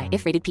conditions apply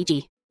if rated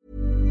PG.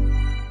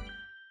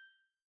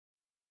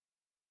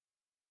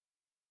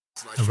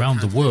 Around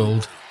the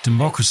world,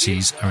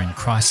 democracies are in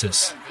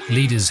crisis.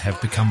 Leaders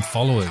have become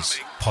followers.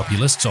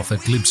 Populists offer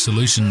glib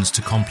solutions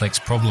to complex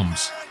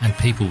problems, and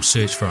people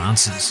search for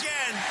answers.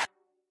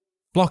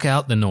 Block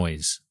out the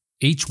noise.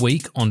 Each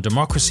week on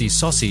Democracy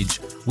Sausage,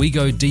 we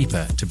go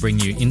deeper to bring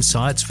you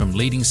insights from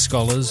leading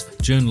scholars,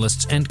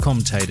 journalists and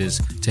commentators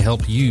to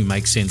help you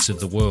make sense of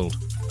the world.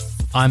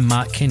 I'm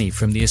Mark Kenny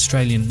from the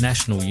Australian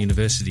National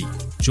University.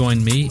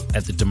 Join me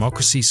at the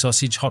Democracy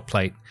Sausage Hot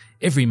Plate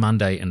every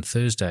Monday and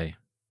Thursday.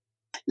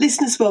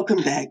 Listeners,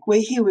 welcome back.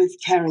 We're here with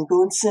Karen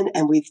Gaunson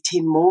and with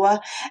Tim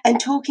Moore and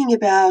talking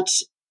about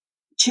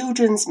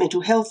children's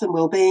mental health and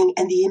wellbeing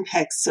and the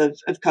impacts of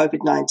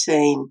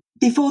COVID-19.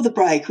 Before the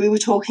break, we were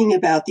talking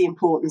about the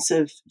importance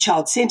of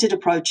child-centred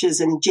approaches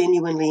and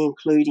genuinely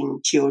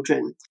including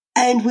children.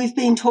 And we've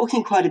been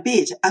talking quite a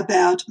bit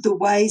about the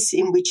ways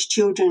in which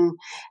children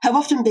have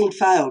often been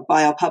failed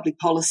by our public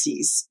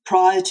policies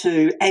prior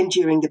to and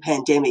during the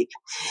pandemic.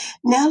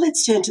 Now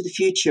let's turn to the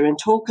future and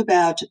talk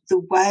about the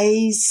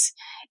ways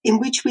in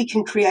which we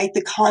can create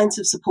the kinds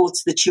of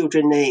supports that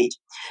children need.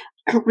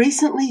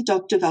 Recently,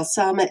 Dr.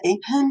 Valsamma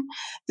Eapen,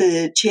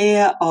 the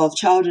Chair of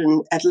Child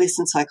and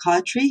Adolescent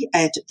Psychiatry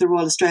at the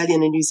Royal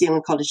Australian and New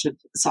Zealand College of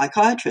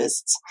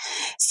Psychiatrists,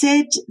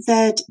 said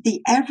that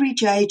the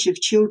average age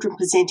of children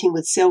presenting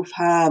with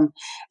self-harm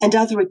and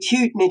other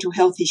acute mental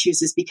health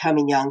issues is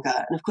becoming younger.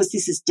 And of course,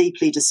 this is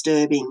deeply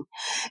disturbing.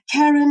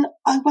 Karen,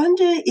 I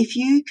wonder if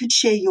you could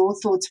share your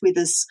thoughts with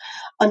us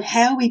on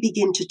how we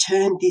begin to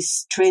turn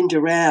this trend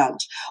around,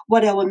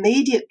 what our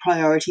immediate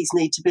priorities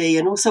need to be,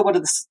 and also what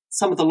are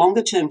some of the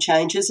longer-term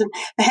changes, and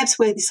perhaps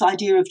where this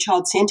idea of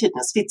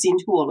child-centredness fits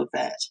into all of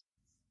that.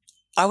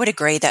 I would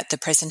agree that the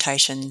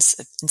presentations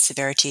and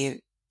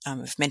severity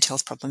of mental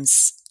health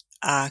problems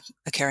are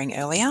occurring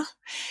earlier,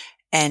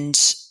 and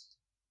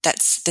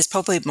there's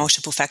probably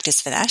multiple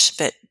factors for that,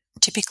 but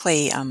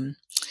typically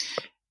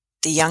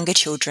the younger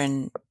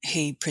children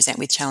who present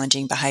with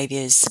challenging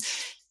behaviours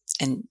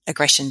and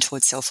aggression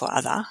towards self or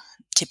other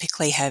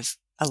typically have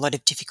a lot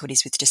of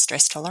difficulties with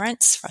distress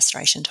tolerance,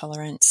 frustration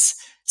tolerance,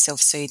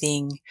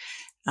 self-soothing,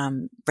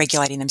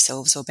 regulating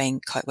themselves, or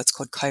being what's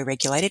called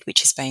co-regulated,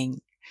 which is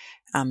being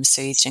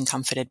soothed and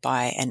comforted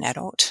by an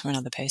adult or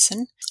another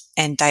person.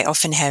 And they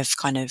often have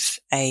kind of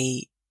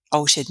a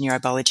altered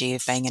neurobiology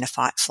of being in a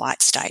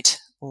fight-flight state,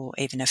 or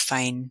even a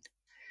feign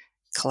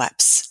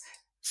collapse,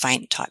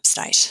 faint type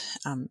state.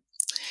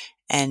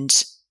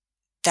 And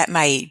that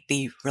may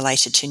be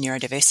related to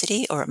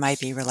neurodiversity, or it may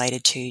be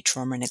related to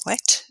trauma and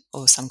neglect,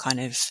 or some kind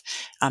of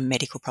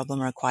medical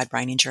problem or acquired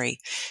brain injury.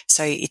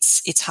 So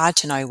it's hard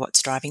to know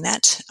what's driving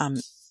that.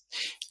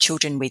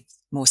 Children with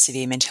more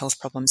severe mental health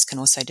problems can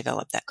also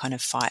develop that kind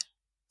of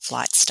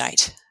fight-flight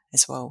state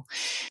as well.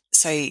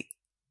 So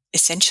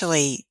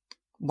essentially,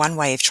 one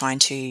way of trying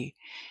to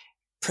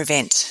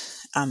prevent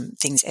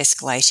things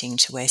escalating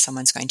to where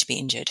someone's going to be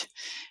injured,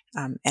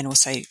 and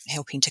also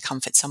helping to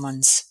comfort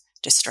someone's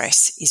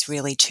distress, is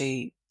really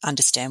to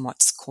understand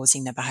what's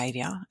causing the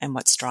behaviour and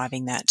what's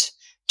driving that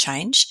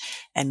change,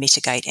 and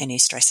mitigate any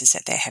stresses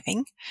that they're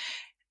having.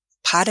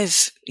 Part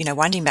of,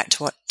 winding back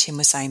to what Tim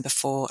was saying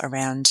before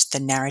around the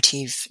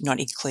narrative not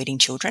including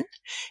children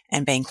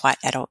and being quite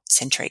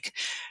adult-centric,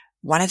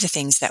 one of the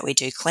things that we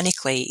do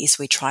clinically is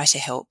we try to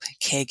help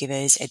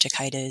caregivers,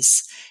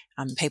 educators,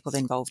 people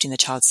involved in the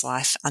child's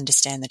life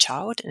understand the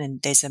child.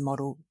 And there's a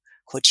model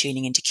called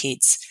Tuning into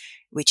Kids,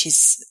 which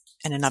is,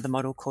 and another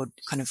model called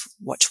kind of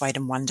Watch, Wait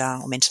and Wonder,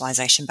 or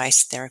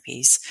mentalisation-based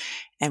therapies.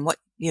 And what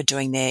you're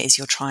doing there is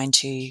you're trying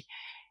to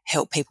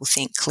help people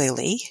think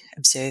clearly,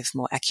 observe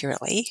more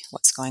accurately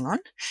what's going on,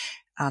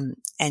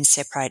 and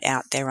separate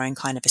out their own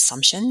kind of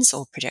assumptions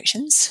or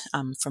projections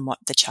from what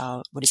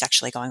is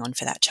actually going on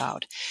for that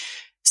child.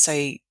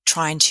 So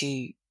trying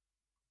to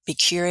be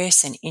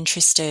curious and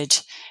interested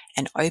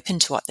and open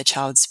to what the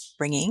child's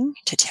bringing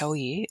to tell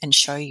you and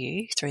show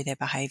you through their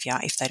behaviour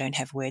if they don't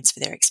have words for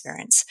their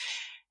experience,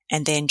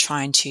 and then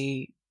trying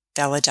to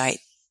validate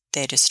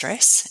their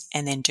distress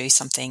and then do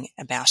something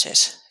about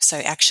it. So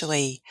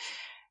actually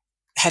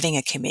having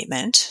a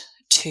commitment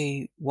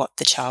to what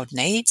the child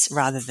needs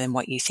rather than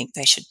what you think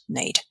they should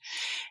need.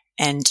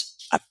 And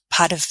a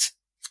part of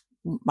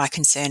my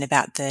concern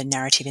about the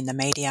narrative in the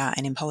media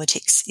and in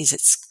politics is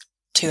it's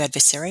too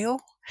adversarial.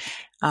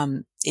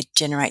 It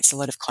generates a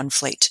lot of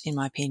conflict, in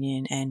my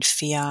opinion, and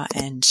fear,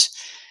 and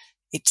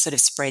it sort of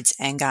spreads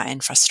anger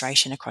and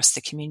frustration across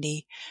the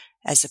community,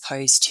 as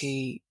opposed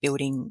to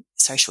building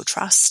social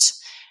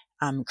trust,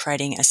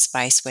 creating a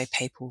space where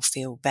people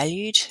feel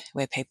valued,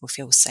 where people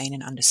feel seen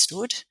and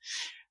understood,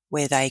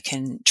 where they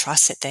can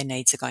trust that their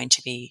needs are going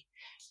to be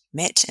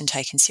met and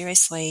taken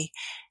seriously.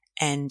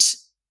 And,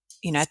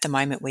 at the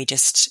moment we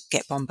just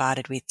get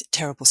bombarded with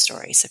terrible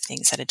stories of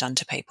things that are done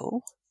to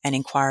people, and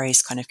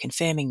inquiries kind of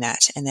confirming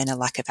that, and then a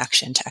lack of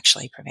action to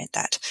actually prevent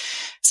that.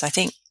 So I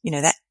think,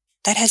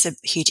 that has a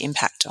huge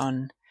impact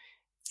on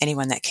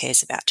anyone that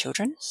cares about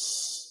children.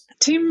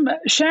 Tim,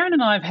 Sharon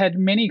and I have had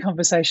many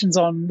conversations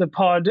on the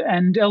pod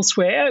and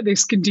elsewhere.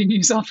 This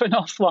continues off and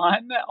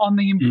offline on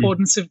the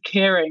importance of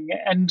caring.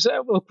 And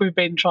look, we've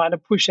been trying to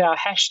push our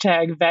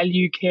hashtag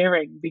value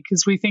caring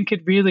because we think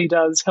it really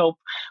does help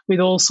with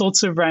all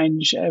sorts of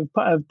range of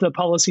the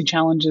policy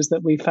challenges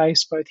that we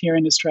face both here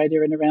in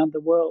Australia and around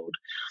the world.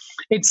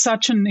 It's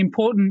such an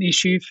important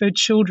issue for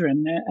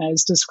children,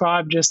 as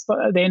described just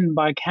then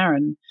by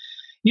Karen.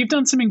 You've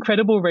done some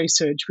incredible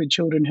research with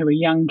children who are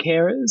young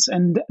carers,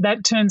 and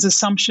that turns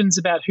assumptions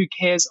about who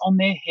cares on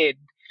their head.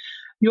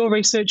 Your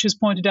research has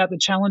pointed out the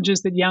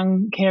challenges that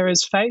young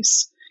carers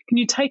face. Can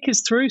you take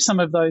us through some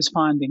of those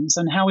findings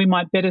and how we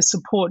might better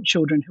support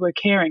children who are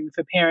caring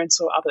for parents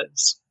or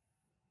others?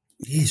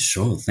 Yeah,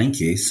 sure.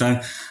 Thank you.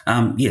 So,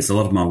 yes, a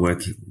lot of my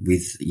work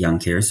with young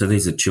carers, so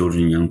these are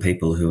children, young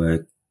people who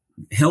are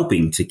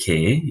helping to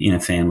care in a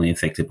family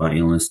affected by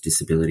illness,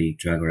 disability,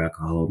 drug or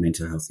alcohol or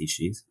mental health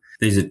issues.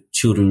 These are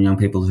children, young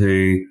people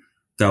who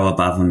go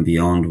above and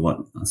beyond what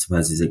I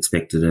suppose is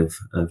expected of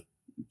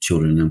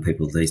children and young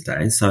people these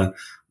days. So,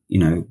 we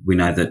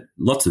know that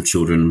lots of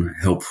children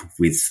help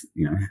with,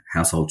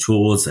 household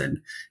chores and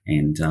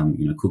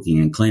cooking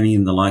and cleaning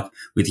and the like.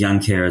 With young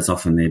carers,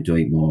 often they're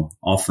doing more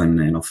often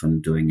and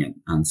often doing it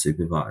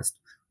unsupervised.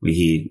 We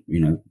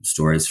hear,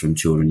 stories from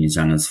children as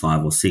young as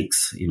 5 or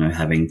 6,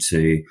 having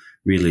to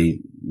really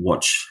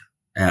watch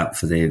out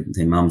for their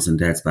mums and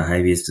dads'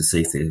 behaviours to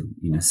see if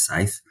they're,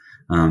 safe.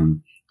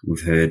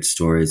 We've heard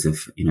stories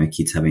of,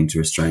 kids having to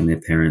restrain their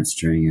parents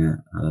during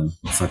a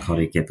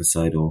psychotic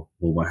episode or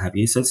what have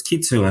you. So it's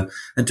kids who are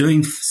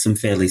doing some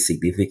fairly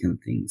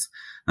significant things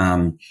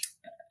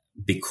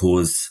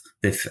because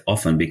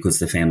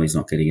the family's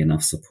not getting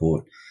enough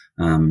support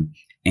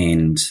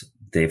and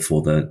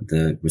therefore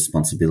the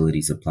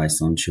responsibilities are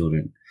placed on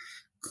children.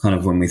 Kind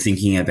of when we're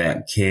thinking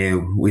about care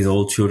with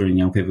all children and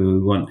young people, we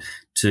want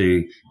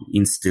to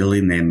instill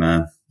in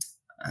them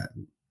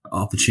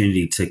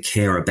opportunity to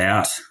care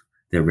about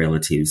their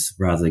relatives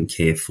rather than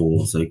care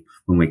for. So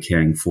when we're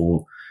caring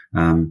for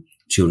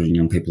children and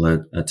young people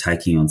are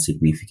taking on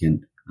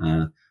significant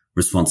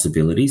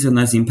responsibilities, and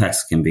those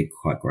impacts can be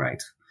quite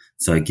great.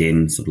 So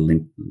again, sort of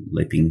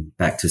leaping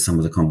back to some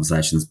of the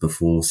conversations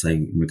before, say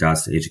in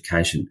regards to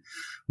education,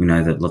 we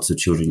know that lots of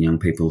children and young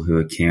people who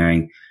are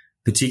caring,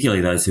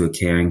 particularly those who are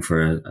caring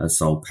for a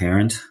sole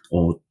parent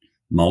or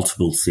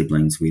multiple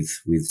siblings with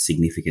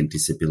significant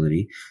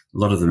disability, a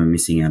lot of them are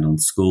missing out on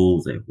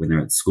school. When they're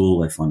at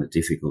school, they find it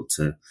difficult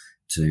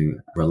to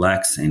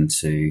relax and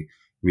to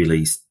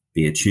really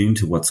be attuned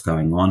to what's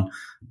going on.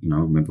 I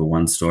remember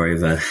one story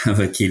of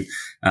a kid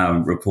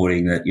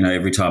reporting that,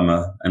 every time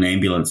an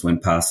ambulance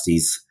went past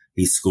his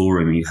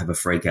schoolroom, he'd have a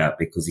freak out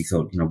because he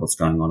thought, what's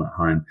going on at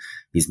home?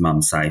 Is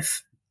mum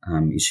safe?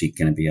 Is she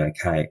going to be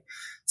okay?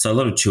 So a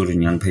lot of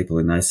children, young people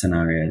in those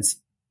scenarios,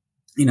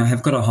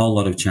 have got a whole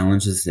lot of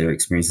challenges they're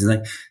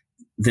experiencing.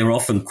 They're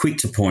often quick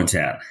to point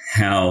out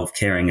how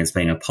caring has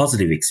been a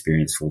positive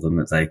experience for them,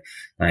 that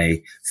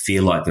they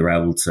feel like they're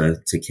able to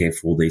care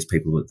for these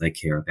people that they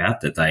care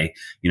about, that they,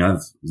 have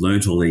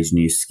learnt all these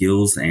new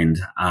skills and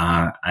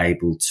are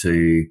able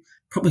to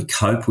probably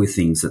cope with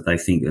things that they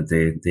think that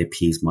their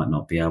peers might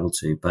not be able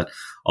to. But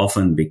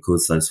often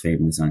because those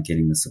families aren't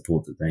getting the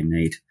support that they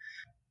need,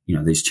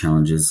 these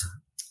challenges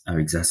are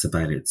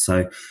exacerbated.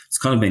 So it's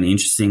kind of been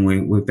interesting.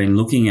 We've been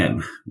looking at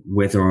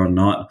whether or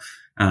not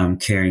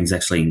caring's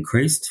actually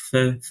increased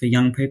for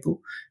young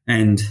people.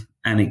 And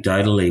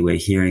anecdotally, we're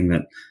hearing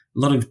that a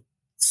lot of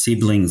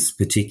siblings,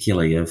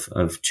 particularly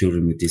of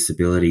children with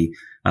disability,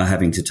 are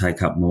having to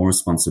take up more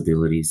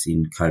responsibilities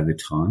in COVID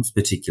times,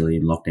 particularly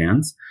in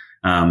lockdowns,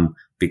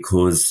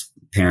 because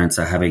parents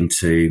are having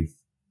to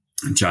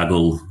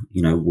juggle,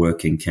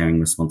 work and caring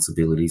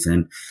responsibilities.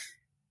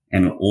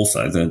 And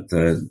also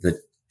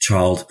the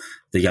child,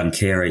 the young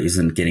carer,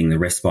 isn't getting the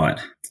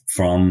respite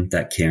from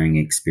that caring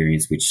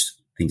experience, which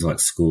things like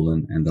school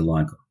and the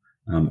like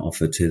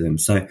offer to them.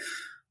 So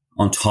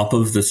on top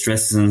of the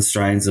stresses and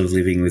strains of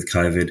living with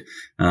COVID,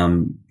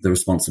 the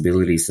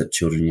responsibilities that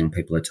children and young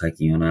people are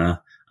taking on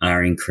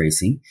are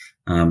increasing.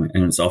 And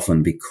it's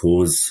often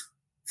because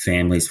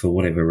families, for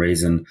whatever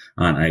reason,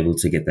 aren't able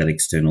to get that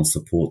external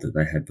support that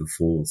they had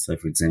before. So,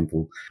 for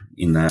example,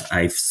 in the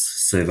AFES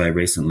survey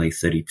recently,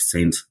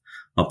 30%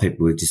 of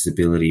people with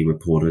disability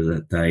reported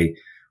that they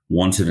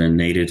wanted and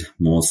needed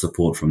more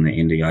support from the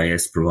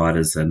NDIS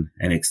providers and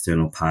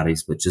external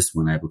parties, but just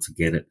weren't able to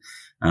get it.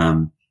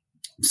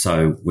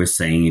 So we're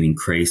seeing an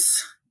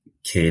increased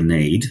care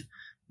need,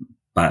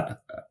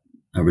 but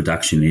a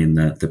reduction in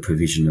the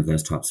provision of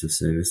those types of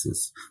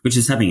services, which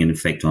is having an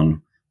effect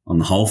on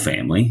the whole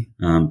family,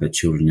 but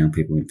children and young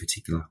people in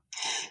particular.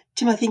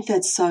 Tim, I think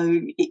that's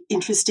so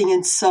interesting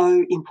and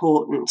so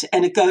important.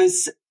 And it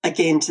goes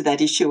again to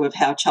that issue of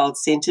how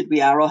child-centred we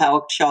are or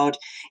how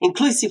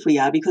child-inclusive we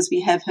are, because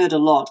we have heard a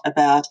lot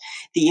about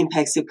the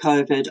impacts of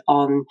COVID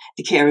on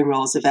the caring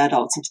roles of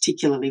adults, and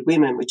particularly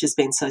women, which has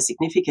been so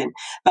significant.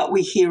 But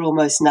we hear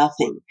almost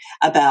nothing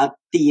about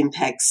the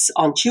impacts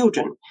on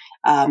children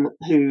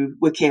who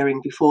were caring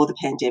before the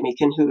pandemic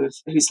and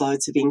whose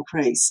loads have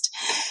increased.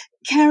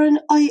 Karen,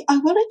 I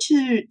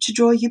wanted to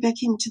draw you back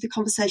into the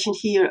conversation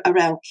here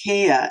around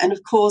care. And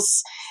of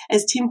course,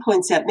 as Tim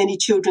points out, many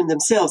children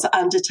themselves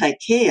undertake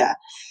care.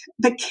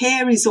 But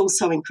care is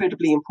also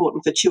incredibly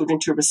important for children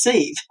to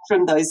receive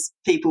from those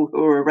people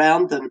who are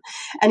around them.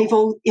 And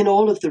in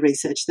all of the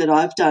research that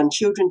I've done,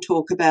 children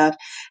talk about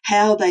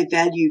how they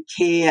value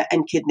care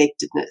and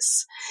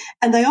connectedness.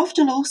 And they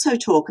often also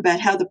talk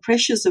about how the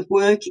pressures of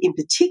work in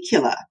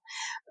particular,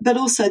 but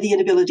also the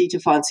inability to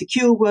find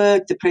secure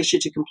work, the pressure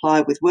to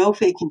comply with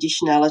welfare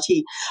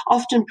conditionality,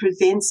 often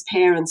prevents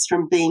parents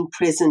from being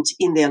present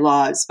in their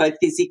lives, both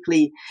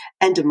physically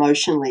and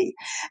emotionally.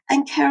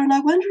 And Karen, I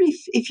wonder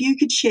if you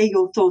could share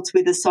your thoughts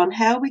with us on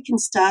how we can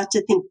start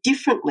to think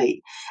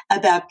differently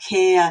about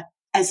care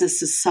as a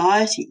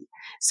society,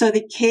 so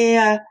that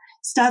care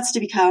starts to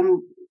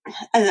become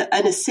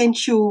an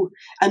essential,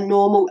 a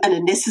normal and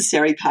a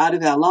necessary part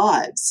of our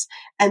lives.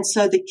 And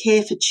so the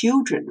care for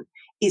children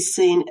is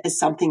seen as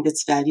something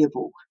that's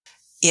valuable.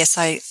 Yes,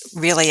 I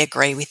really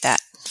agree with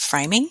that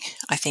framing.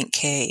 I think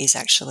care is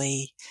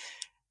actually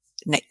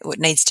what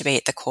needs to be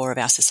at the core of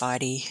our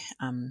society.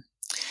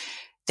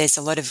 There's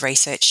a lot of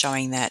research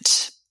showing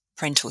that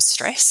parental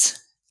stress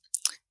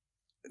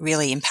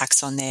really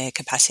impacts on their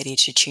capacity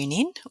to tune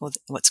in, or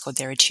what's called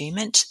their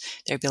attunement,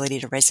 their ability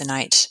to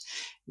resonate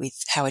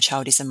with how a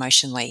child is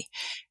emotionally.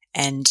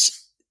 And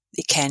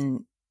it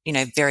can,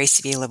 very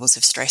severe levels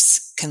of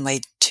stress can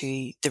lead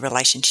to the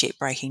relationship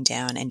breaking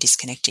down and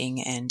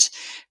disconnecting, and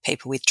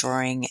people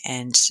withdrawing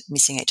and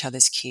missing each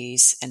other's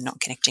cues and not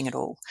connecting at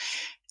all.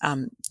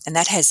 And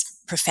that has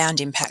profound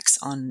impacts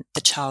on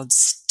the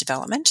child's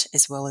development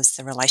as well as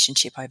the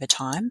relationship over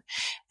time,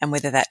 and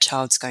whether that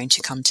child's going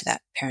to come to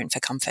that parent for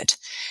comfort.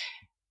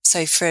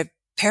 So for a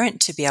parent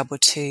to be able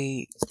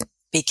to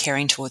be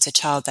caring towards a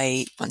child,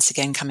 they, once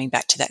again, coming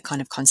back to that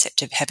kind of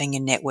concept of having a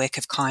network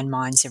of kind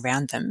minds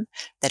around them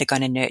that are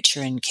going to nurture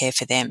and care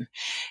for them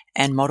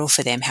and model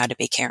for them how to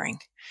be caring.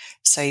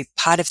 So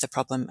part of the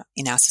problem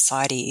in our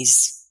society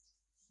is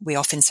we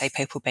often see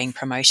people being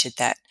promoted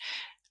that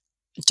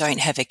don't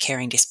have a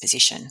caring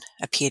disposition,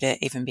 appear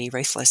to even be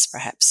ruthless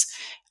perhaps,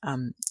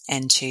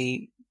 and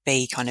to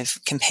be kind of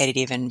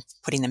competitive and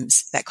putting them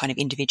that kind of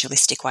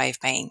individualistic way of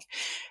being,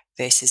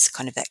 versus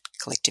kind of that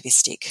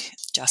collectivistic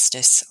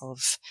justice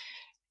of,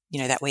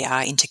 that we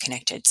are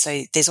interconnected.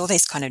 So there's all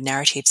these kind of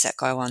narratives that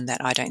go on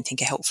that I don't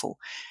think are helpful.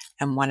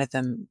 And one of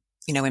them,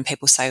 when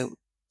people say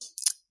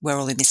we're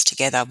all in this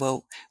together,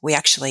 well, we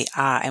actually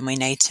are, and we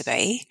need to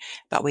be,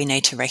 but we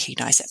need to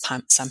recognise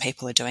that some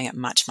people are doing it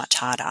much, much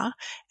harder,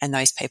 and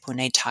those people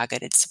need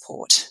targeted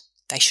support.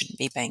 They shouldn't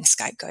be being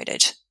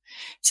scapegoated.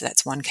 So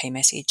that's one key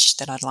message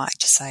that I'd like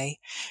to say.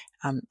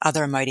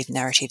 Other emotive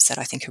narratives that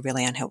I think are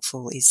really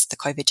unhelpful is the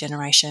COVID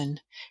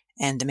generation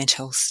and the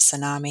mental health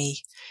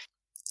tsunami.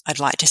 I'd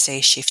like to see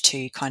a shift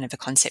to kind of a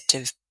concept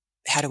of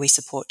how do we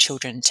support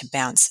children to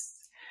bounce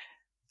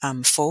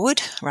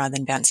forward rather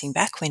than bouncing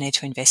back. We need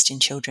to invest in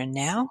children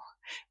now.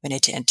 We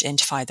need to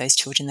identify those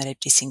children that are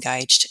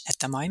disengaged at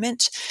the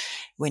moment.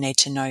 We need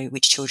to know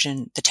which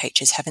children the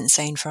teachers haven't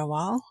seen for a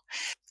while.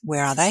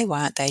 Where are they?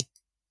 Why aren't they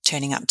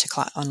turning up to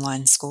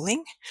online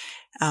schooling?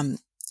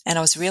 And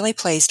I was really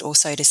pleased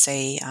also to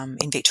see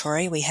in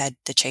Victoria, we had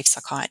the chief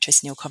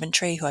psychiatrist, Neil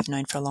Coventry, who I've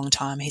known for a long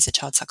time. He's a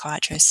child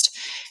psychiatrist,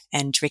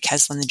 and Rick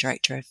Haslam, the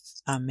director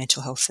of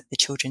mental health at the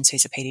Children's,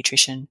 who's a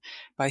paediatrician,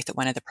 both at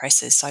one of the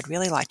presses. So I'd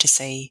really like to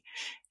see,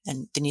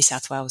 and the New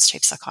South Wales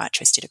chief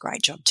psychiatrist did a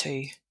great job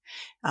too,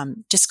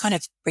 just kind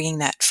of bringing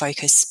that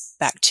focus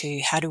back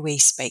to how do we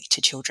speak to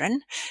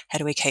children? How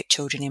do we keep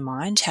children in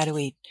mind? How do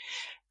we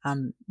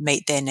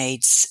meet their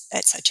needs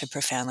at such a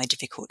profoundly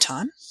difficult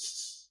time?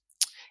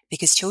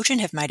 Because children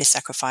have made a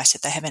sacrifice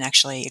that they haven't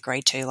actually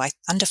agreed to. Like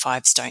under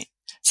fives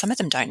some of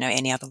them don't know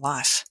any other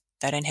life.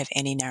 They don't have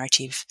any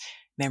narrative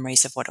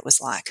memories of what it was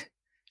like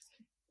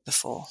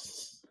before.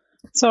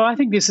 So I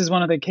think this is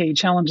one of the key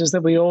challenges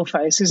that we all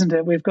face, isn't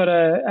it? We've got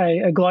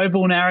a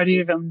global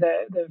narrative, and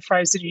the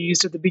phrase that you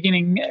used at the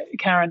beginning,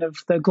 Karen, of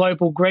the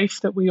global grief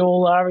that we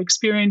all are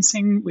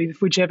experiencing with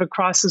whichever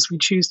crisis we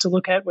choose to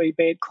look at, be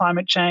it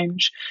climate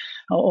change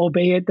or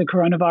be it the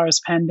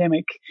coronavirus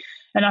pandemic.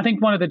 And I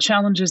think one of the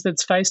challenges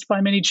that's faced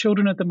by many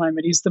children at the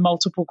moment is the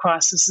multiple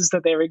crises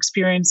that they're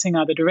experiencing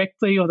either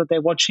directly or that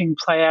they're watching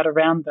play out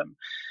around them.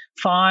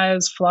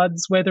 Fires,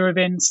 floods, weather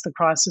events, the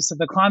crisis of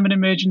the climate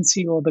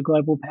emergency or the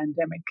global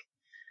pandemic.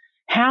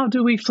 How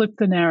do we flip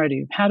the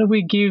narrative? How do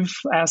we give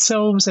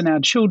ourselves and our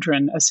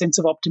children a sense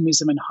of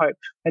optimism and hope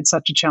at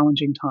such a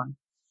challenging time?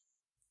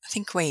 I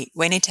think we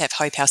need to have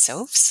hope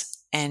ourselves.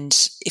 And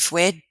if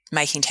we're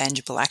making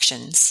tangible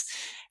actions,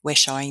 we're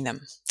showing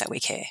them that we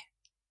care.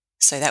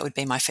 So that would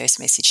be my first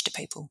message to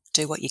people.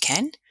 Do what you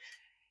can.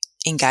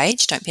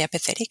 Engage, don't be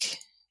apathetic,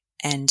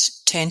 and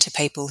turn to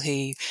people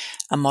who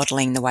are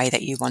modelling the way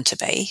that you want to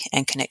be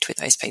and connect with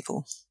those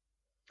people.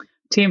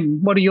 Tim,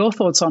 what are your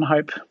thoughts on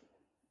hope?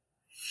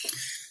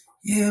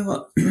 Yeah,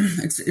 well,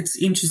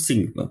 it's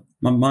interesting.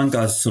 My mind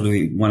goes sort of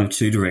in one of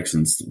two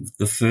directions.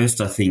 The first,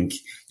 I think,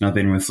 I've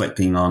been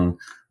reflecting on,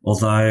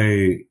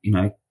 although,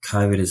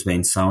 COVID has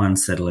been so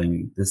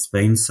unsettling, there's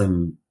been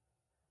some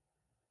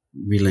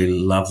really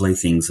lovely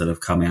things that have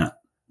come out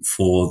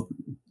for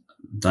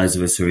those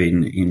of us who are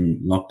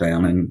in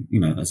lockdown and, you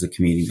know, as a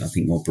community, I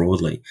think more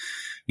broadly.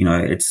 You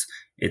know,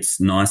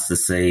 it's nice to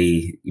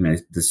see, you know,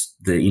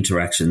 the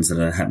interactions that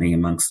are happening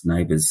amongst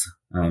neighbours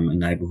and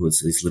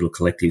neighbourhoods, these little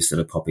collectives that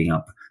are popping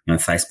up, you know,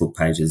 Facebook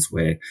pages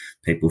where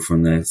people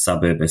from the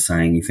suburb are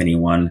saying if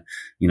anyone,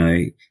 you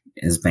know,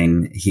 has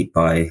been hit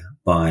by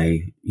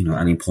you know,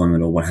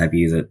 unemployment or what have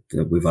you,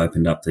 that we've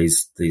opened up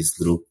these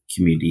little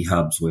community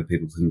hubs where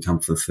people can come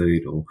for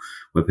food or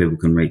where people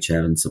can reach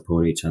out and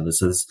support each other.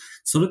 So it's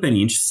sort of been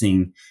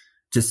interesting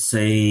to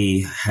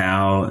see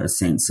how a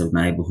sense of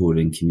neighbourhood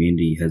and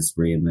community has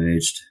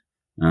re-emerged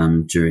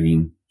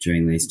during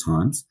these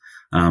times.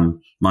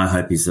 My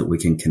hope is that we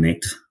can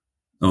connect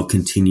or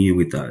continue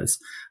with those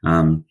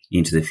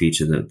into the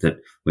future, that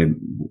we're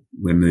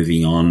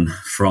moving on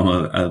from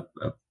a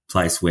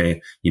place where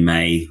you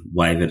may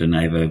wave at a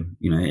neighbour,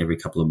 you know, every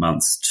couple of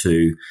months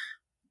to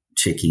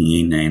checking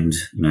in and,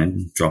 you know,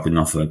 dropping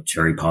off a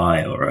cherry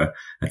pie or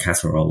a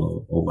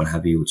casserole or what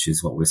have you, which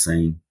is what we're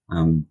seeing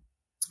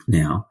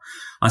now.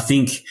 I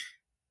think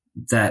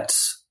that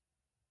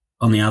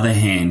on the other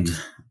hand,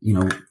 you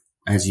know,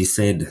 as you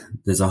said,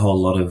 there's a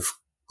whole lot of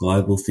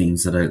global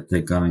things that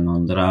are going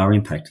on that are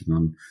impacting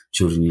on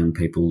children and young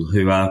people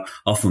who are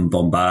often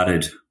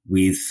bombarded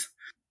with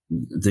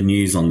the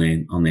news on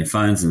their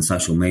phones and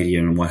social media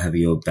and what have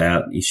you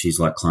about issues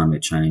like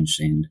climate change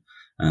and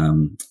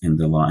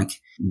the like,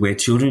 where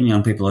children and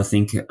young people, I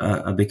think,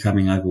 are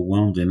becoming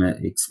overwhelmed and are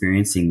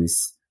experiencing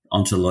this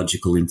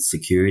ontological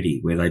insecurity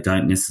where they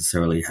don't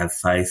necessarily have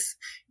faith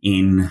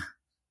in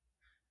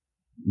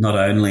not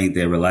only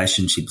their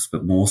relationships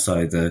but more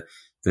so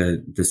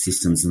the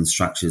systems and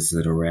structures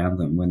that are around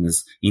them. When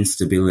there's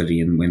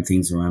instability and when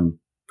things are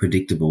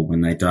unpredictable,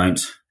 when they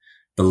don't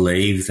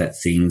believe that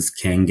things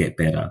can get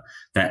better,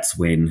 that's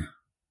when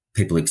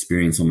people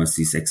experience almost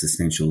this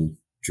existential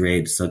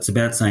dread. So it's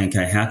about saying,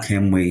 okay, how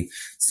can we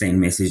send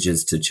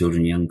messages to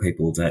children and young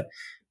people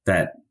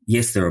that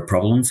yes, there are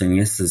problems and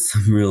yes, there's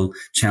some real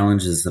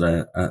challenges that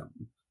are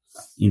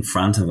in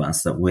front of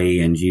us that we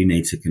and you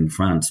need to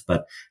confront,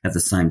 but at the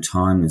same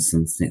time there's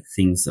some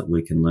things that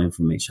we can learn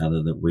from each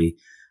other, that we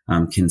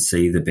can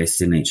see the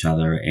best in each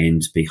other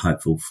and be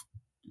hopeful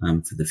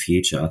for the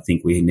future. I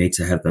think we need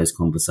to have those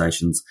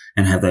conversations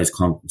and have those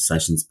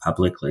conversations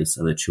publicly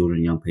so that children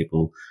and young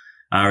people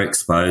are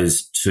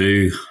exposed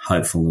to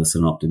hopefulness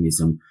and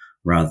optimism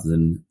rather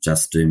than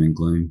just doom and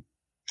gloom.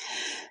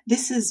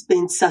 This has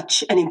been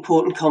such an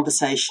important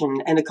conversation,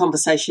 and a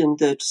conversation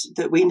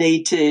that we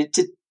need to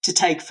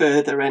take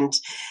further, and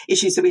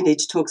issues that we need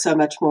to talk so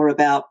much more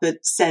about.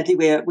 But sadly,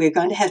 we're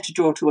going to have to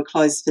draw to a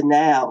close for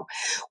now.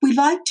 We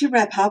like to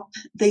wrap up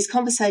these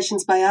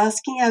conversations by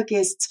asking our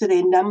guests for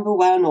their number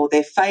one or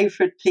their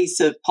favourite piece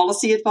of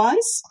policy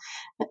advice.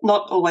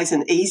 Not always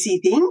an easy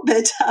thing,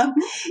 but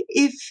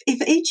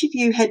if each of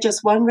you had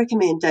just one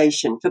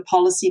recommendation for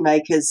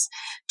policymakers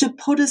to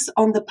put us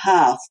on the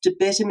path to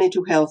better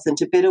mental health and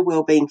to better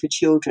wellbeing for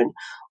children,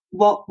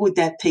 what would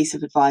that piece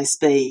of advice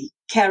be?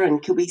 Karen,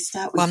 could we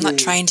start with you? Well, I'm not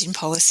trained in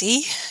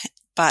policy,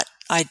 but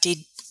I did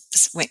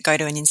go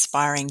to an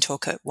inspiring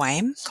talk at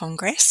WAME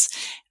Congress.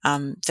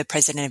 The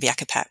president of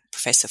YACAPAT,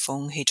 Professor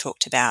Fung, who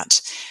talked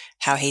about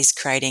how he's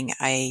creating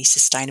a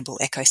sustainable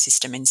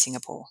ecosystem in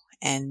Singapore.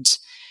 And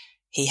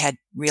he had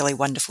really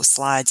wonderful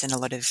slides and a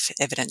lot of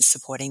evidence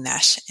supporting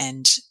that.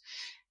 And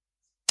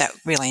that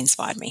really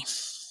inspired me.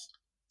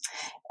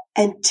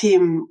 And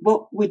Tim,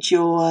 what would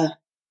your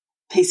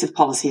piece of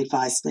policy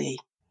advice be?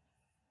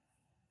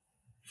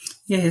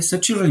 Yeah, so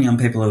children and young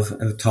people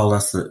have told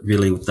us that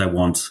really they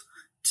want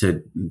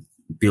to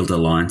build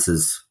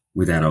alliances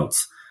with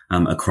adults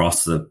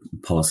across the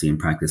policy and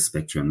practice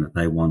spectrum, that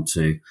they want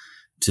to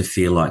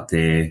feel like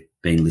they're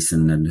being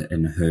listened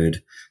and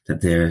heard,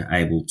 that they're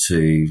able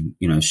to,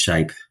 you know,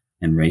 shape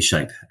and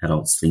reshape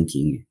adults'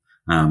 thinking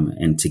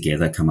and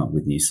together come up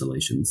with new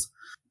solutions.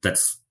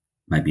 That's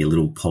maybe a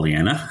little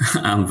Pollyanna,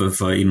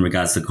 but in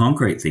regards to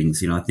concrete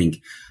things, you know, I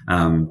think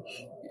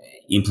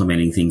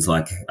implementing things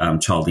like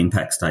child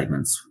impact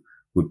statements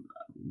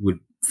would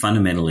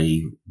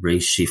fundamentally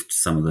reshift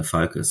some of the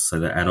focus so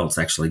that adults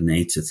actually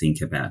need to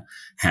think about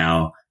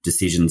how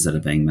decisions that are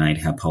being made,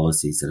 how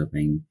policies that are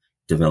being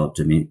developed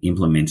and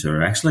implemented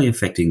are actually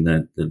affecting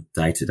the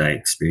day-to-day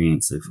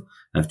experience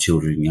of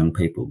children and young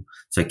people.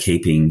 So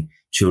keeping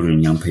children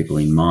and young people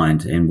in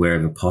mind, and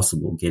wherever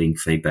possible, getting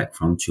feedback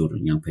from children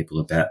and young people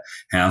about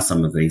how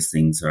some of these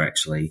things are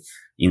actually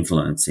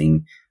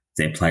influencing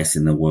their place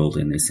in the world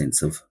and their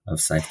sense of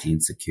safety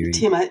and security.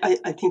 Tim,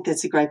 I think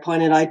that's a great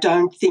point, and I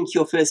don't think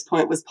your first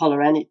point was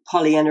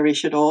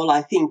Pollyanna-ish at all.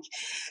 I think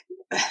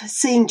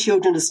seeing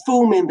children as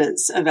full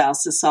members of our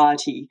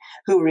society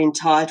who are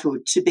entitled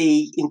to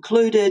be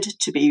included,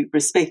 to be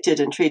respected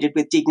and treated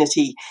with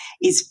dignity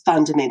is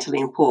fundamentally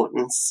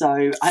important.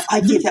 So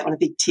I give that one a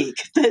big tick.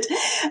 But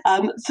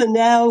for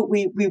now,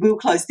 we will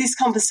close this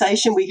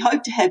conversation. We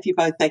hope to have you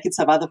both back at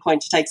some other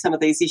point to take some of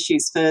these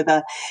issues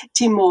further.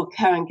 Tim Moore,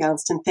 Karen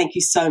Gunston, thank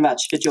you so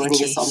much for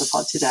joining us on the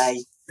pod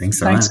today.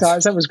 Thanks much. Thanks,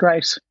 guys. That was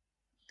great.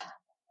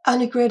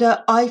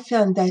 Anna-Greta, I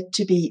found that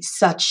to be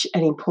such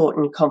an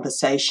important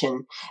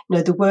conversation. You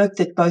know, the work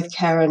that both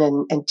Karen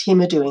and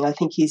Tim are doing, I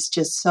think, is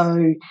just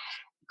so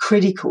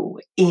critical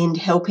in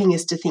helping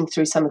us to think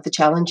through some of the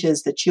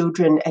challenges that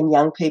children and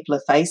young people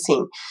are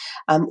facing.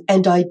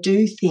 And I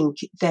do think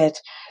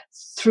that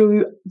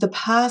through the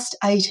past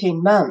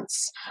 18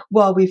 months,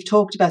 while we've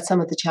talked about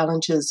some of the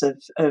challenges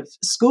of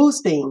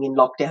schools being in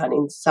lockdown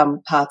in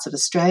some parts of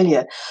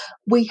Australia,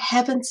 we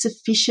haven't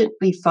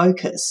sufficiently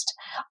focused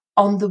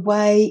on the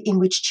way in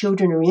which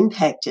children are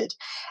impacted.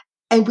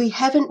 And we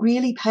haven't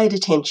really paid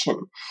attention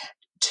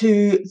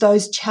to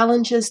those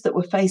challenges that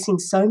were facing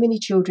so many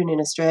children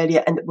in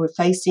Australia and that were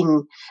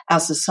facing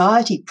our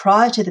society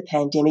prior to the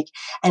pandemic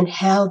and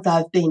how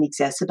they've been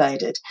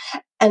exacerbated.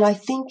 And I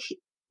think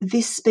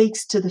this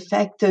speaks to the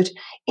fact that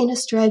in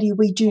Australia,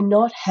 we do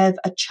not have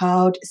a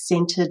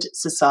child-centred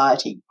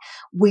society.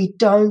 We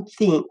don't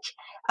think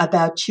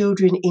about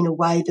children in a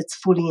way that's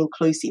fully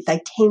inclusive.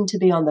 They tend to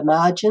be on the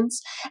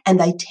margins and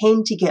they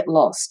tend to get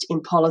lost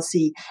in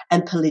policy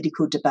and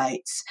political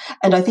debates.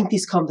 And I think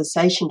this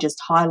conversation just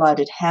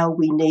highlighted how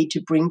we need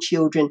to bring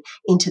children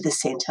into the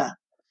centre.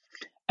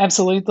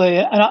 Absolutely.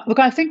 And look,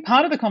 I think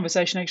part of the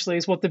conversation actually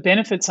is what the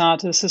benefits are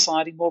to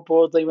society more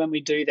broadly when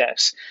we do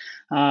that.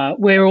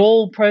 We're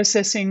all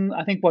processing,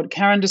 I think, what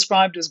Karen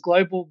described as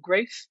global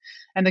grief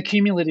and the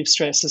cumulative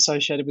stress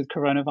associated with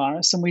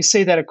coronavirus. And we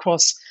see that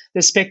across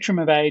the spectrum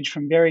of age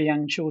from very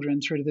young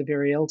children through to the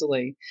very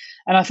elderly.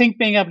 And I think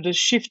being able to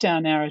shift our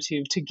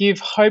narrative to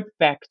give hope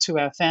back to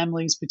our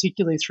families,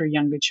 particularly through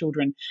younger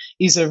children,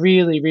 is a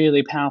really,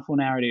 really powerful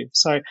narrative.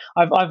 So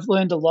I've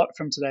learned a lot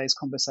from today's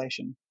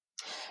conversation.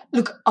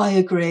 Look, I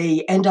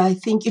agree. And I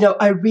think,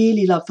 I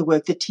really love the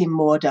work that Tim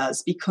Moore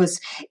does because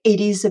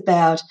it is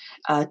about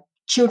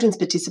children's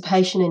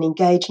participation and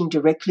engaging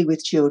directly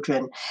with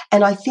children.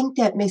 And I think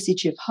that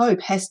message of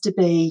hope has to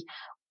be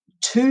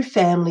to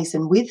families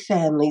and with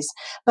families,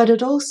 but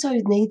it also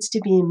needs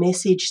to be a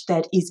message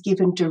that is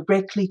given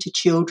directly to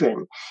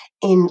children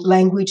in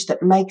language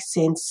that makes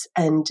sense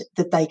and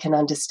that they can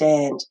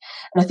understand.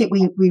 And I think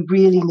we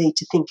really need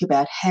to think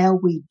about how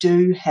we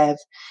do have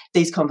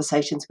these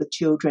conversations with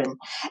children.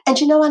 And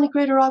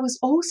Anna-Greta, I was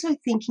also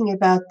thinking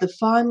about the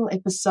final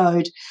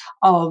episode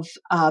of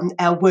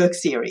our work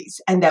series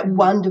and that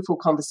wonderful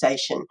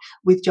conversation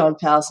with John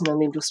Fowson and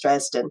Lyndall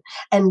Strasden,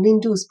 and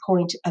Lyndall's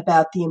point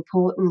about the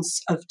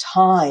importance of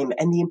time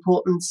and the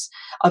importance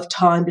of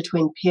time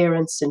between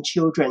parents and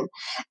children.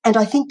 And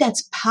I think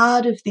that's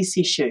part of this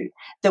issue,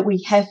 that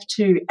we have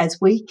to, as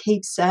we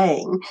keep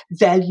saying,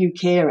 value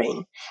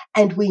caring,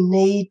 and we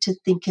need to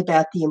think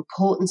about the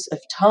importance of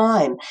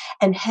time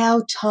and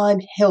how time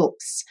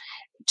helps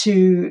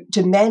to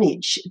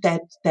manage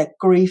that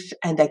grief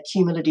and that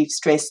cumulative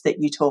stress that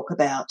you talk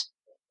about.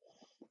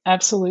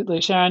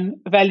 Absolutely,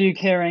 Sharon. Value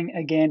caring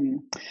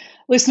again.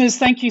 Listeners,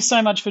 thank you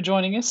so much for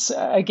joining us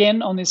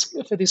again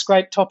for this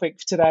great topic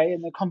today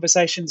and the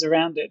conversations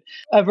around it.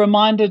 A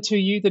reminder to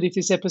you that if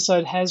this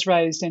episode has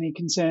raised any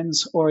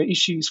concerns or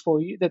issues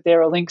for you, that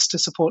there are links to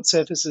support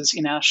services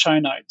in our show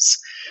notes.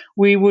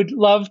 We would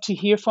love to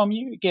hear from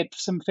you, get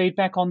some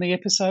feedback on the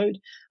episode,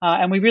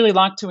 and we really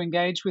like to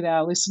engage with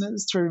our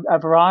listeners through a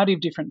variety of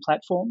different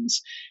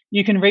platforms.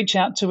 You can reach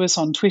out to us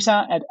on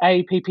Twitter at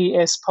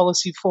APPS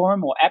Policy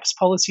Forum or Apps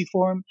Policy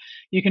Forum.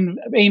 You can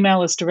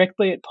email us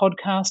directly at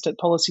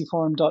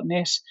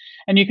podcast@policyforum.net,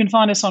 and you can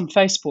find us on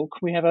Facebook.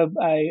 We have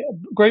a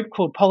group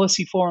called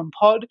Policy Forum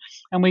Pod,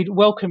 and we'd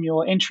welcome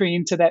your entry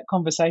into that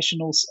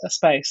conversational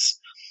space.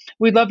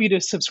 We'd love you to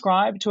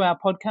subscribe to our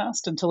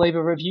podcast and to leave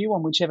a review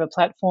on whichever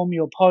platform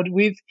you're pod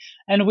with,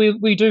 and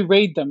we do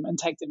read them and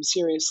take them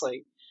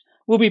seriously.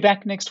 We'll be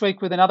back next week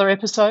with another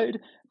episode,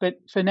 but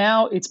for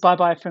now, it's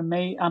bye-bye from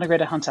me,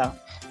 Anna-Greta Hunter.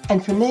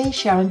 And from me,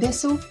 Sharon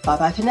Bessell,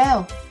 bye-bye for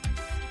now.